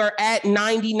 We are at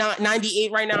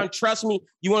 98 right now. And trust me,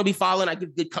 you want to be following.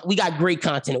 We got great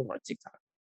content over on TikTok.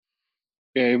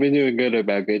 Yeah, you've been doing good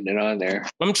about getting it on there.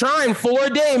 I'm trying 4 a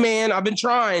day, man. I've been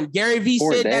trying. Gary Vee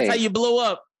said that's how you blow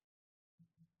up.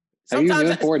 Sometimes are you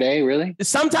doing 4 a day, really?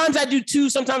 Sometimes I do 2,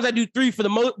 sometimes I do 3 for the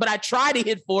most, but I try to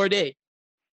hit 4 a day.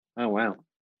 Oh, wow.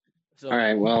 So, all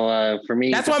right. Well, for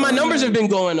me, that's why my numbers have been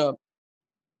going up.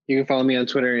 You can follow me on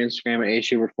Twitter and Instagram at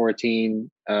ashuber14,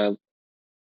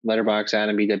 letterbox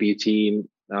Adam BWT.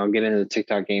 I'll get into the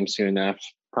TikTok game soon enough,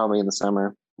 probably in the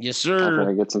summer. Yes, sir. After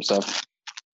I get some stuff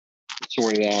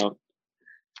sorted out.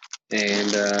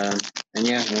 And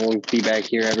yeah, we'll be back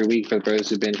here every week for the Bros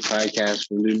Who Binge podcast.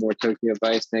 We'll do more Tokyo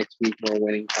Vice next week, more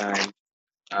Winning Time.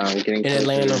 We're getting in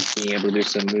Atlanta, being able to do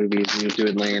some movies. Move to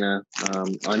Atlanta.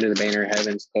 Under the Banner of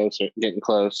Heaven's closer, getting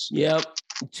close. Yep,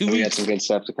 2 weeks. We got some good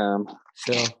stuff to come.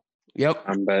 So, yep.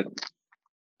 But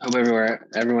hope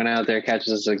everyone out there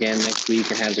catches us again next week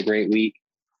and has a great week.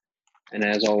 And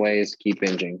as always, keep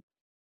binging.